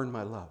never earn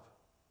my love.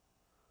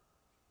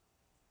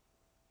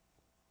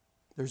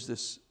 There's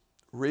this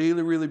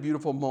really, really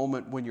beautiful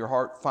moment when your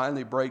heart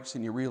finally breaks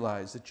and you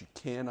realize that you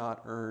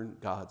cannot earn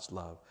God's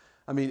love.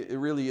 I mean, it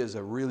really is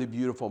a really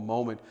beautiful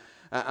moment.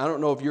 I don't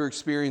know if your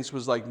experience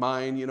was like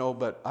mine,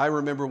 but I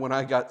remember when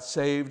I got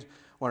saved,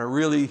 when I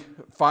really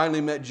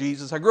finally met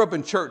Jesus. I grew up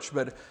in church,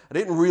 but I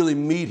didn't really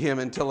meet Him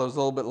until I was a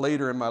little bit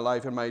later in my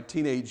life, in my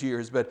teenage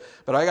years. But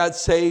I got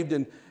saved,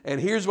 and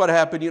here's what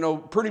happened.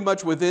 Pretty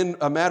much within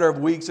a matter of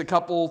weeks,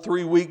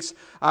 3 weeks,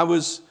 I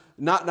was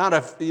not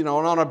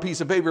on a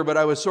piece of paper, but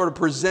I was sort of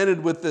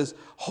presented with this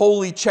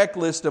holy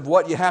checklist of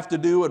what you have to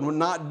do and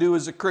not do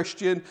as a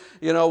Christian.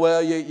 You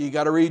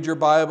got to read your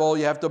Bible.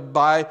 You have to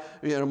buy,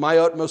 My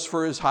Utmost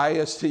for His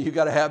Highest. You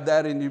got to have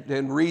that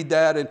and read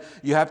that. And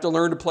you have to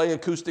learn to play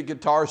acoustic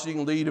guitar so you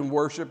can lead in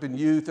worship and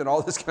youth and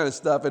all this kind of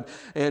stuff.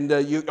 And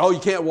you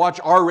can't watch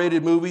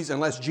R-rated movies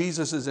unless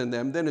Jesus is in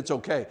them. Then it's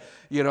okay.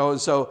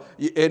 And so,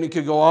 and it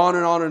could go on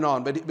and on and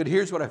on. But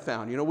here's what I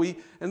found.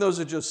 And those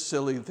are just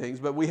silly things,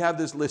 but we have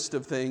this list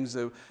of things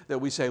that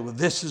we say, well,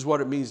 this is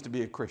what it means to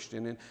be a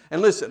Christian.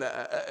 And listen,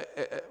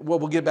 we'll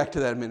get back to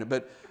that in a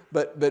minute.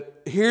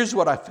 But here's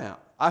what I found.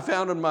 I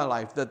found in my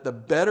life that the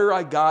better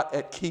I got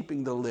at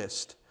keeping the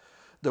list,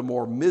 the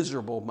more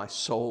miserable my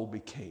soul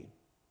became.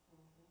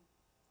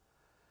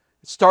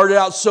 It started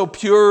out so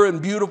pure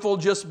and beautiful,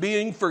 just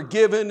being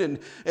forgiven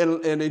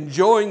and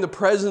enjoying the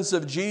presence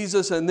of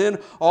Jesus. And then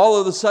all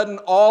of a sudden,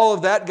 all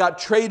of that got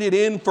traded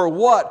in for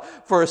what?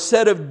 For a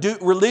set of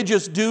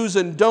religious do's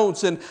and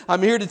don'ts. And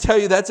I'm here to tell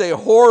you that's a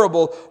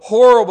horrible,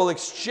 horrible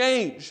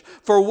exchange.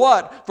 For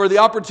what? For the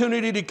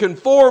opportunity to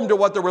conform to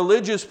what the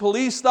religious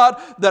police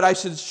thought that I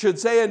should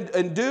say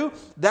and do.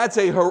 That's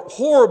a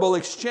horrible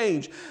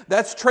exchange.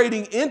 That's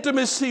trading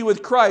intimacy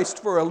with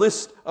Christ for a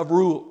list of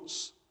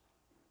rules.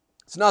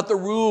 It's not the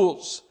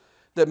rules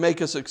that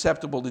make us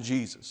acceptable to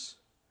Jesus.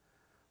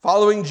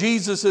 Following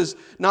Jesus is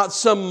not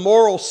some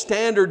moral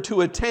standard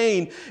to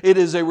attain. It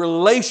is a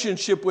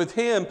relationship with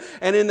Him.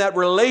 And in that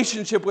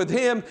relationship with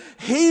Him,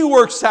 He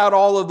works out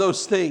all of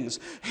those things.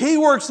 He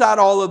works out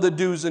all of the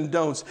do's and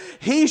don'ts.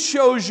 He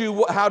shows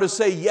you how to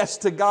say yes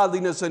to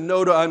godliness and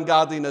no to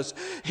ungodliness.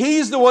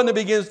 He's the one that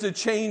begins to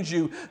change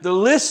you. The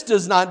list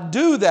does not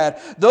do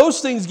that.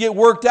 Those things get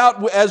worked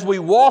out as we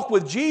walk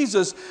with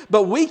Jesus,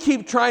 but we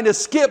keep trying to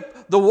skip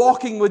the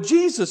walking with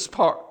Jesus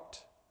part.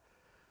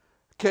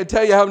 Can't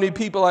tell you how many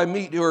people I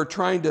meet who are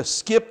trying to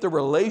skip the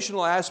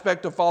relational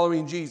aspect of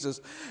following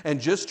Jesus and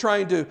just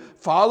trying to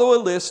follow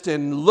a list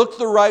and look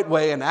the right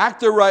way and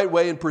act the right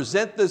way and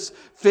present this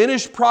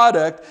finished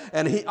product.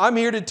 And I'm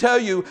here to tell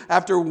you,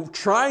 after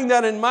trying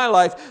that in my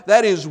life,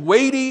 that is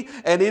weighty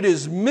and it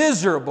is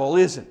miserable,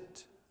 isn't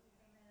it?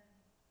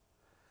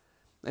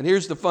 And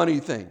here's the funny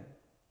thing.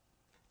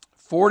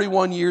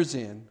 41 years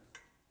in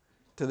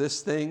to this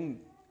thing,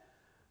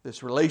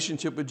 this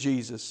relationship with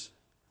Jesus,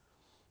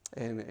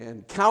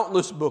 and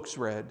countless books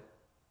read,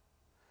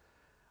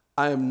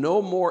 I am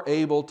no more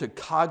able to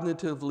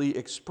cognitively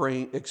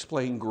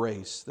explain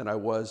grace than I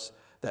was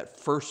that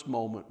first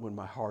moment when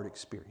my heart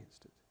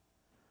experienced it.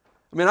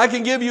 I mean, I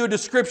can give you a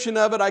description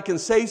of it, I can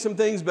say some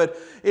things, but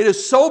it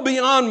is so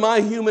beyond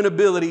my human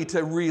ability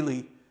to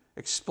really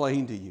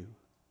explain to you.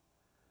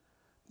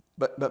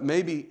 But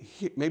maybe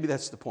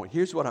that's the point.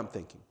 Here's what I'm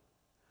thinking.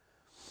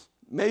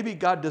 Maybe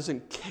God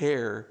doesn't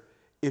care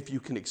if you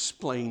can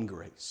explain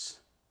grace.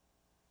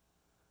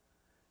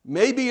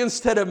 Maybe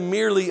instead of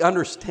merely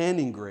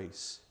understanding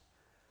grace,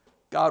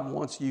 God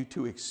wants you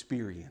to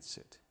experience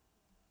it.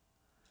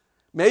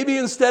 Maybe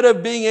instead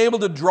of being able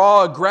to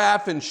draw a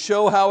graph and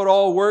show how it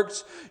all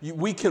works,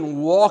 we can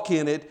walk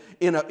in it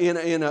in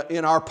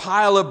our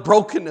pile of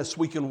brokenness.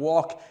 We can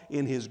walk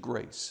in His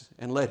grace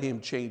and let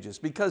Him change us,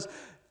 because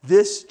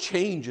this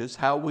changes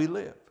how we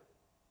live.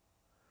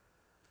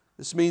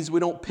 This means we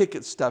don't pick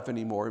at stuff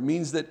anymore. It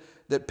means that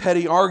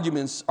petty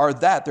arguments are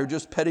that. They're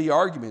just petty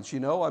arguments,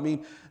 you know. I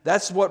mean,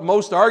 that's what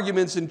most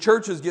arguments in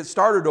churches get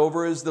started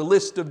over, is the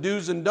list of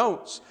do's and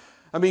don'ts.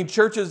 I mean,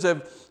 churches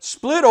have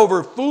split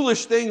over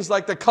foolish things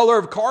like the color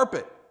of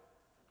carpet.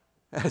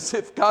 As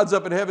if God's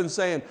up in heaven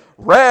saying,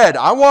 red,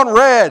 I want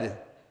red.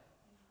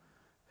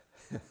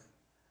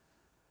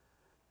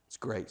 It's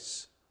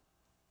grace.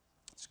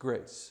 It's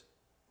grace.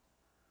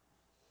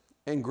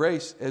 And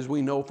grace, as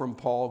we know from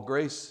Paul,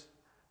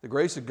 the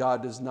grace of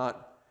God does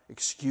not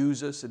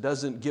excuse us. It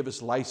doesn't give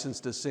us license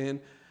to sin,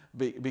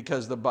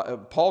 because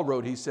Paul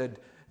wrote, he said,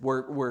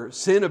 where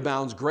sin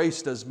abounds,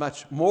 grace does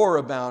much more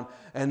abound.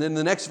 And then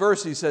the next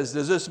verse he says,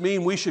 does this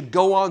mean we should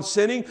go on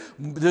sinning?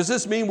 Does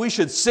this mean we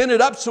should sin it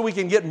up so we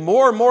can get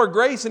more and more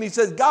grace? And he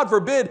says, God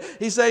forbid.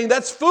 He's saying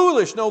that's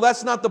foolish. No,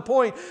 that's not the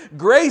point.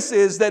 Grace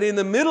is that in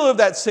the middle of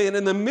that sin,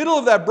 in the middle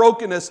of that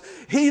brokenness,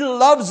 He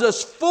loves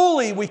us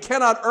fully. We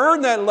cannot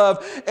earn that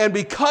love. And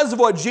because of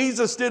what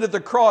Jesus did at the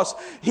cross,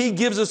 He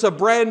gives us a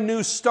brand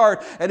new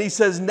start. And He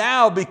says,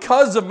 now,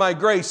 because of my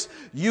grace,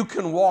 you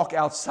can walk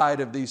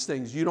outside of these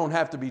things. You don't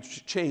have to be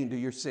chained to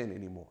your sin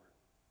anymore.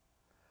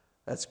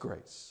 That's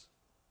grace.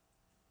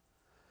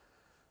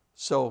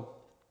 So,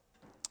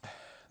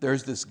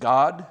 there's this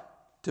God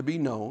to be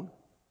known,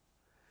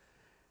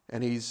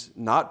 and He's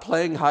not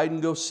playing hide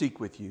and go seek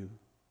with you.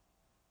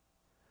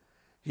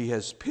 He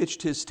has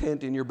pitched His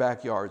tent in your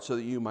backyard so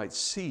that you might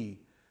see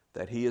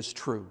that He is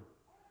true,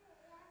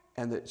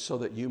 and so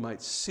that you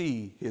might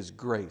see His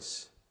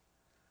grace,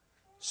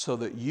 so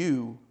that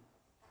you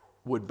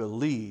would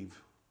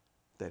believe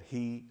that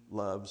He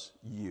loves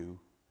you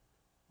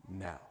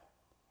now.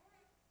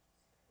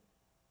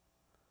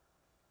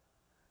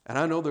 And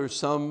I know there's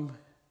some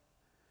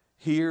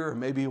here, or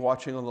maybe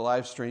watching on the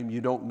live stream, you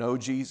don't know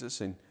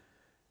Jesus, and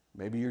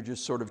maybe you're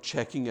just sort of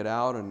checking it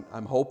out, and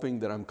I'm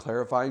hoping that I'm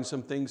clarifying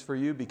some things for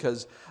you,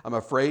 because I'm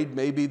afraid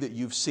maybe that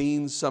you've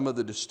seen some of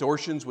the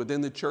distortions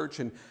within the church,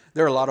 and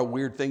there are a lot of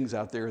weird things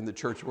out there in the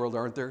church world,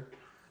 aren't there?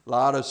 A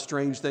lot of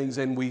strange things,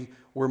 and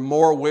we're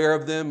more aware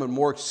of them and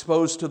more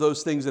exposed to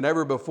those things than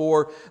ever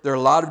before. There are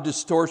a lot of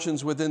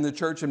distortions within the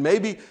church, and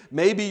maybe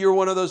you're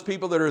one of those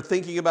people that are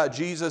thinking about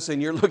Jesus,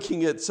 and you're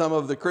looking at some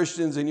of the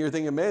Christians and you're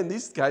thinking, man,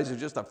 these guys are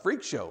just a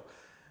freak show.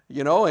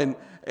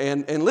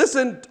 And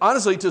listen,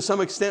 honestly, to some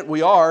extent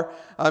we are.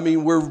 I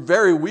mean, we're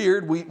very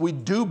weird. We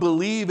do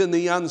believe in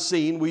the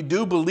unseen. We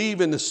do believe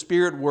in the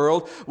spirit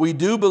world. We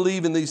do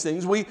believe in these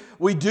things.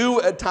 We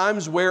do at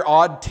times wear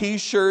odd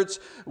t-shirts.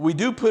 We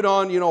do put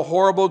on,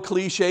 horrible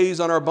cliches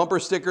on our bumper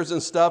stickers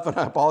and stuff, and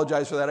I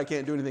apologize for that. I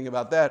can't do anything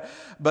about that.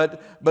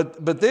 But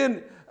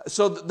then,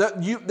 so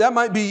that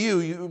might be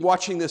you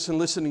watching this and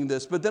listening to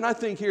this. But then I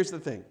think, here's the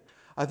thing.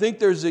 I think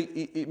there's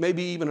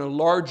maybe even a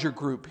larger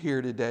group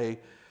here today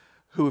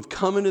who have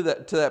come into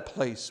that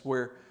place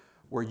where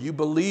you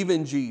believe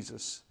in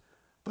Jesus,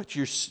 but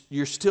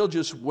you're still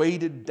just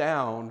weighted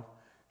down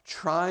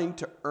trying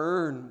to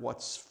earn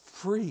what's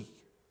free.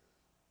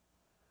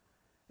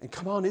 And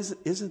come on,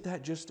 isn't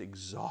that just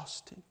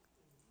exhausting?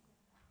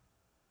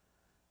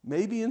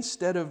 Maybe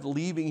instead of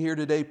leaving here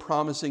today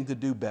promising to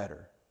do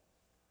better,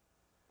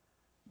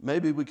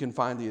 maybe we can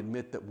finally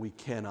admit that we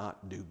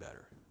cannot do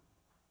better.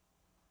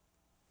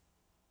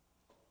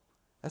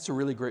 That's a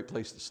really great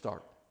place to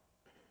start.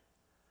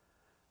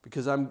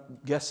 Because I'm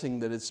guessing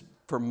that it's,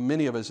 for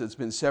many of us, it's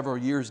been several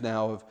years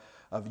now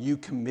of you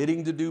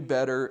committing to do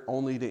better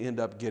only to end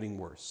up getting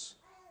worse.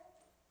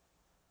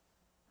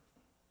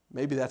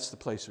 Maybe that's the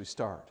place we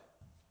start.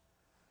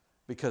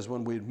 Because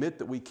when we admit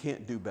that we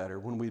can't do better,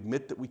 when we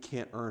admit that we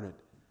can't earn it,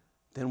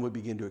 then we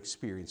begin to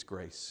experience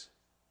grace.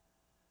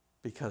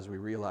 Because we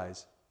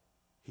realize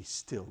He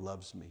still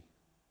loves me.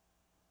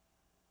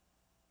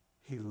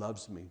 He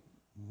loves me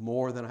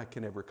more than I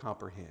can ever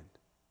comprehend.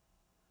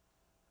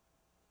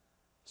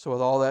 So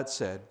with all that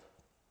said,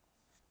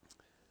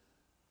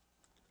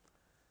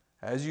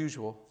 as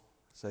usual,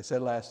 as I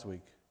said last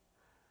week,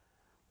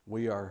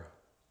 we are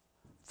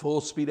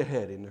full speed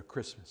ahead into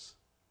Christmas.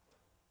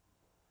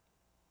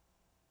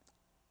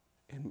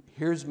 And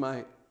here's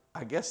I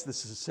guess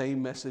this is the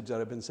same message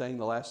that I've been saying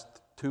the last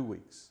 2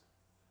 weeks.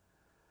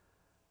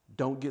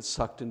 Don't get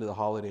sucked into the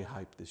holiday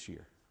hype this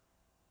year.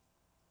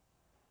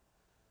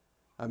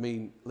 I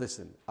mean,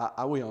 listen,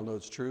 we all know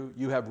it's true.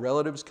 You have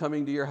relatives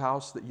coming to your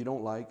house that you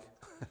don't like.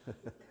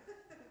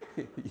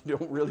 You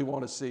don't really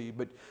want to see,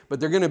 but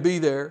they're going to be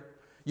there.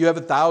 You have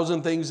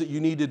 1,000 things that you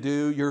need to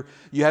do.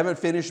 You haven't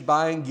finished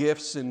buying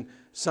gifts, and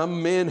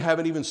some men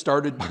haven't even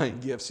started buying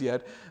gifts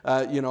yet.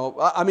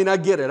 I mean, I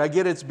get it. I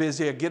get it's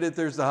busy. I get it.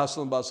 There's the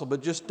hustle and bustle,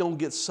 but just don't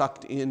get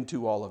sucked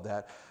into all of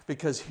that.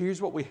 Because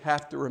here's what we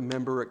have to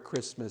remember at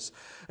Christmas,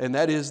 and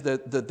that is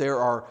that there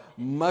are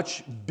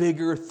much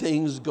bigger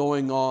things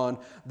going on.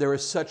 There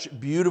is such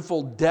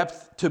beautiful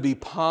depth to be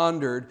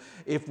pondered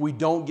if we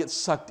don't get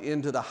sucked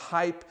into the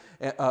hype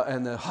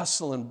and the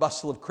hustle and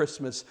bustle of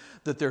Christmas,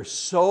 that there's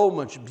so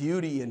much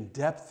beauty and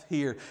depth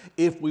here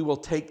if we will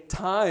take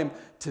time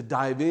to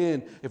dive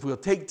in, if we'll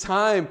take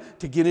time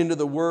to get into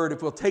the Word,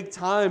 if we'll take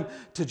time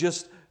to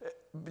just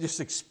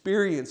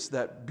experience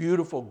that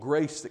beautiful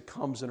grace that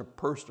comes in a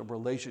personal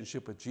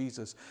relationship with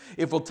Jesus.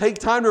 If we'll take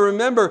time to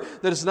remember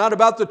that it's not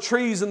about the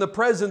trees and the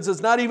presents,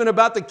 it's not even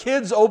about the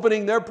kids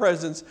opening their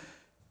presents,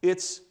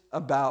 it's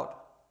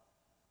about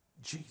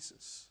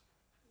Jesus.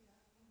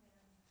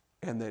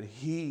 And that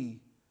He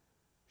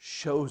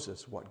shows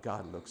us what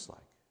God looks like.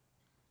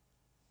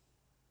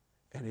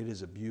 And it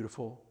is a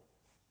beautiful,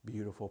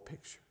 beautiful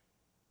picture.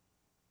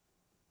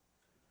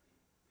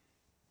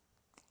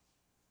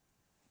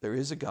 There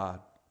is a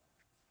God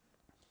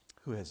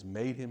who has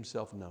made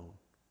Himself known,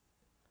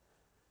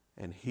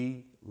 and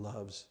He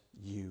loves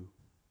you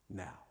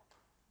now.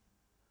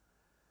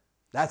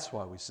 That's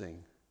why we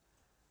sing,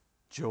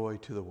 Joy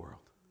to the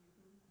World.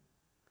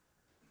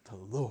 The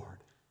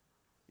Lord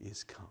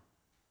is come.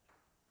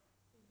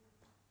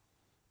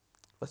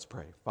 Let's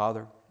pray.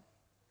 Father,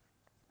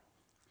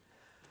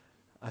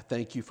 I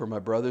thank You for my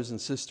brothers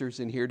and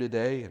sisters in here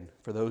today, and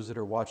for those that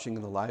are watching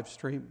in the live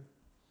stream.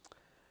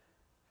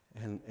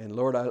 And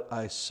Lord,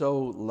 I so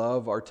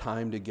love our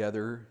time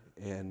together,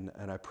 and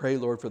I pray,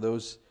 Lord, for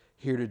those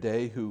here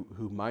today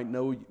who might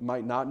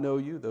not know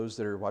You, those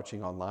that are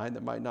watching online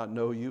that might not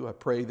know You. I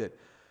pray that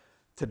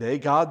today,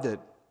 God, that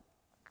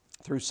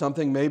through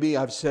something maybe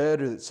I've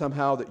said, or that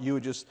somehow that You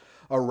would just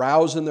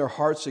arouse in their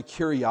hearts a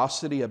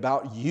curiosity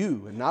about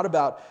You and not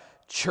about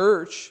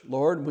church,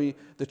 Lord.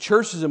 The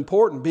church is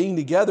important. Being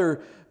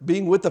together,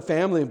 being with the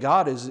family of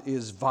God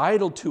is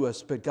vital to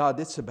us, but God,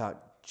 it's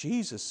about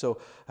Jesus.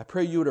 So I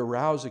pray You would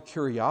arouse a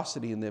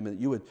curiosity in them, and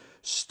that You would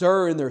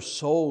stir in their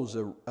souls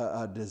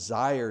a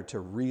desire to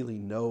really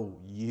know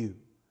You.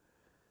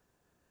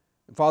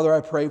 And Father,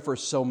 I pray for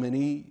so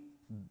many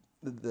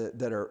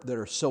that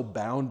are so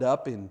bound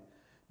up in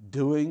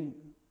doing.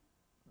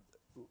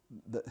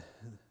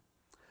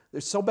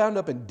 They're so bound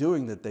up in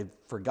doing that they've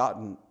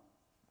forgotten.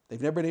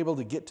 They've never been able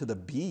to get to the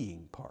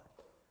being part.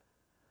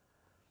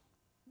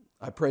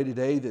 I pray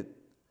today that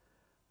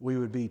we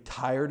would be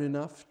tired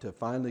enough to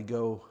finally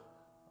go,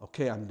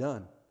 okay, I'm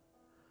done.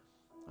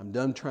 I'm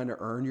done trying to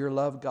earn Your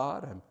love,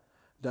 God. I'm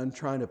done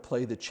trying to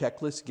play the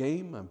checklist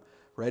game. I'm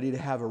ready to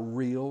have a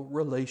real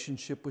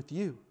relationship with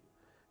You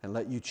and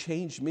let You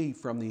change me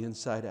from the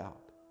inside out.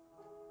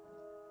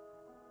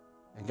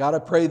 And God, I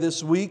pray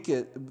this week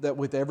that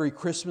with every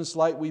Christmas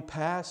light we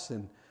pass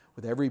and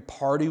with every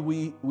party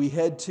we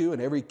head to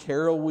and every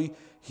carol we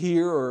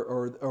hear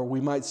or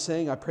we might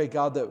sing. I pray,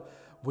 God, that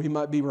we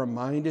might be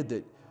reminded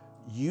that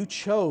you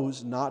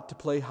chose not to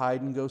play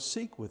hide and go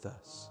seek with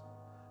us,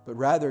 but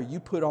rather you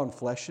put on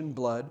flesh and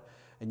blood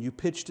and you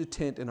pitched a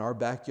tent in our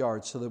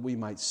backyard so that we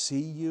might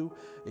see you,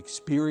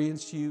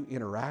 experience you,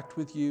 interact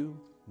with you,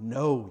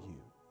 know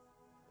you.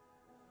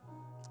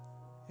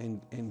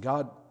 And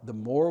God, the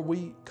more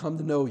we come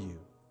to know you,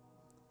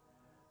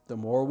 the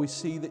more we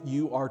see that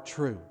you are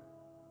true,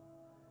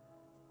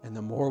 and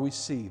the more we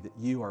see that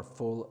you are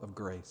full of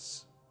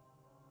grace.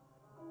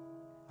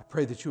 I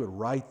pray that you would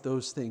write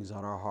those things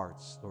on our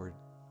hearts, Lord.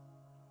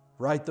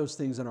 Write those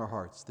things in our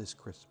hearts this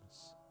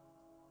Christmas.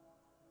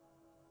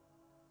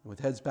 And with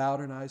heads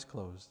bowed and eyes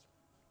closed,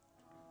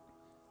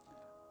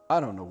 I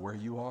don't know where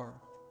you are.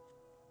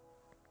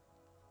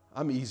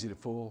 I'm easy to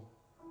fool.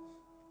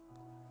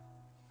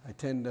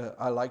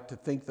 I like to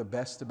think the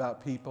best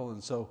about people,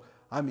 and so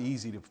I'm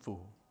easy to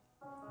fool.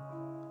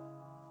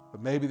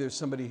 But maybe there's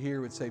somebody here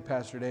who would say,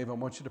 Pastor Dave, I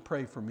want you to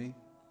pray for me.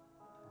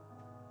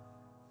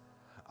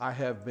 I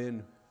have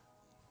been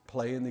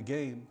playing the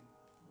game.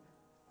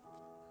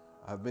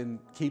 I've been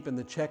keeping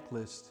the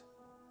checklist,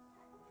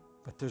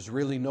 but there's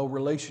really no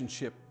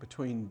relationship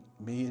between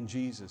me and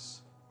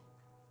Jesus.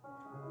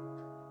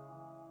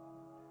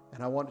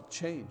 And I want to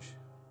change.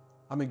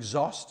 I'm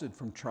exhausted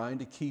from trying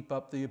to keep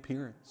up the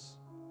appearance.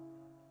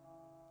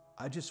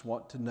 I just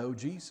want to know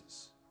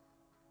Jesus.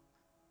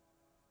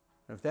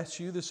 And if that's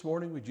you this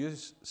morning, would you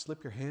just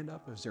slip your hand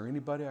up? Is there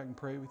anybody I can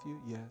pray with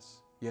you?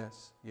 Yes,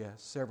 yes,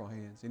 yes. Several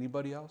hands.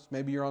 Anybody else?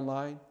 Maybe you're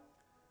online.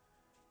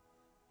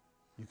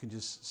 You can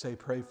just say,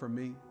 pray for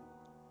me.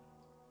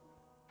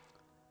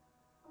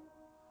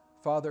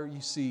 Father, you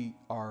see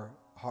our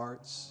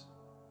hearts,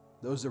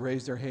 those that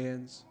raised their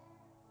hands.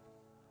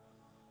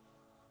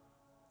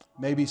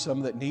 Maybe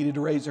some that needed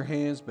to raise their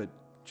hands, but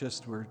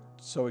just were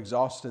so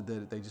exhausted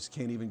that they just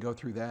can't even go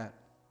through that.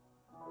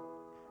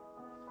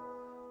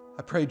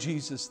 I pray,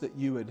 Jesus, that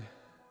you would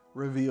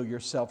reveal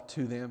yourself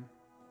to them.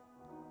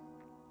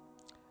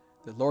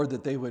 That, Lord,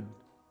 that they would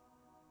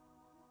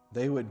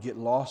get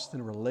lost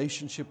in a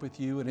relationship with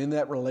you. And in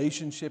that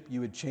relationship,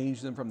 you would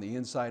change them from the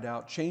inside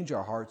out. Change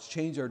our hearts,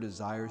 change our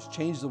desires,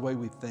 change the way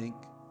we think.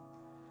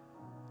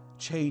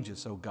 Change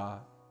us, oh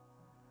God.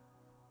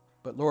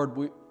 But Lord,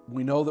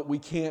 we know that we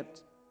can't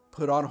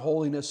put on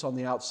holiness on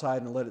the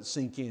outside and let it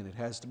sink in. It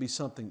has to be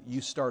something that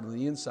you start on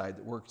the inside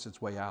that works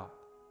its way out.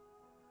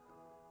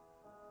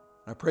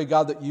 I pray,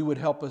 God, that you would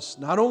help us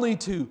not only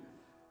to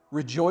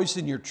rejoice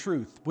in your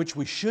truth, which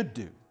we should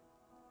do,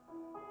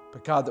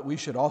 but God, that we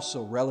should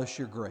also relish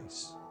your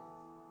grace,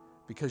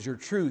 because your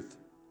truth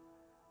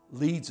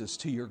leads us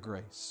to your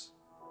grace.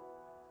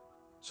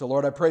 So,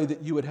 Lord, I pray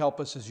that you would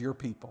help us as your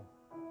people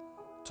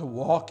to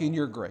walk in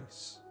your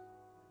grace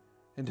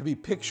and to be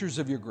pictures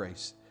of your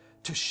grace,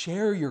 to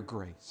share your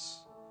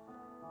grace.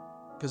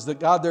 Because,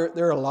 God,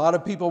 there are a lot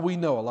of people we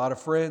know, a lot of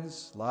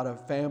friends, a lot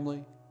of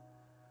family.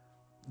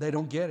 They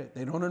don't get it.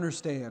 They don't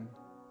understand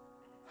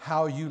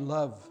how you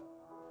love.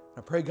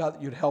 I pray, God,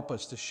 that you'd help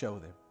us to show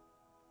them.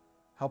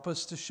 Help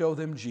us to show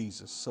them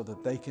Jesus so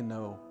that they can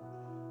know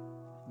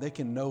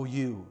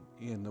you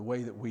in the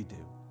way that we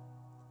do.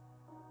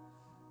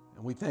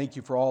 And we thank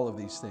you for all of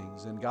these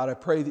things. And God, I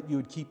pray that you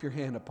would keep your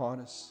hand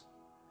upon us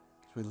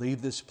as we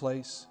leave this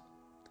place.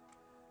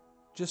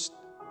 Just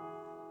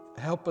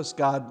help us,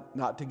 God,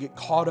 not to get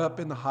caught up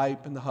in the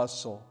hype and the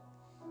hustle.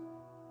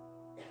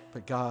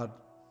 But God,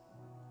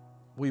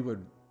 we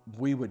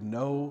would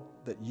know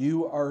that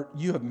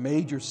you have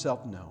made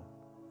yourself known,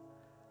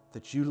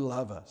 that you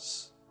love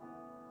us,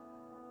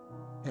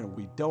 and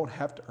we don't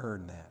have to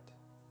earn that.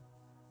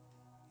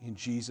 In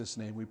Jesus'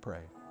 name we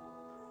pray.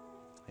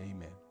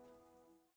 Amen.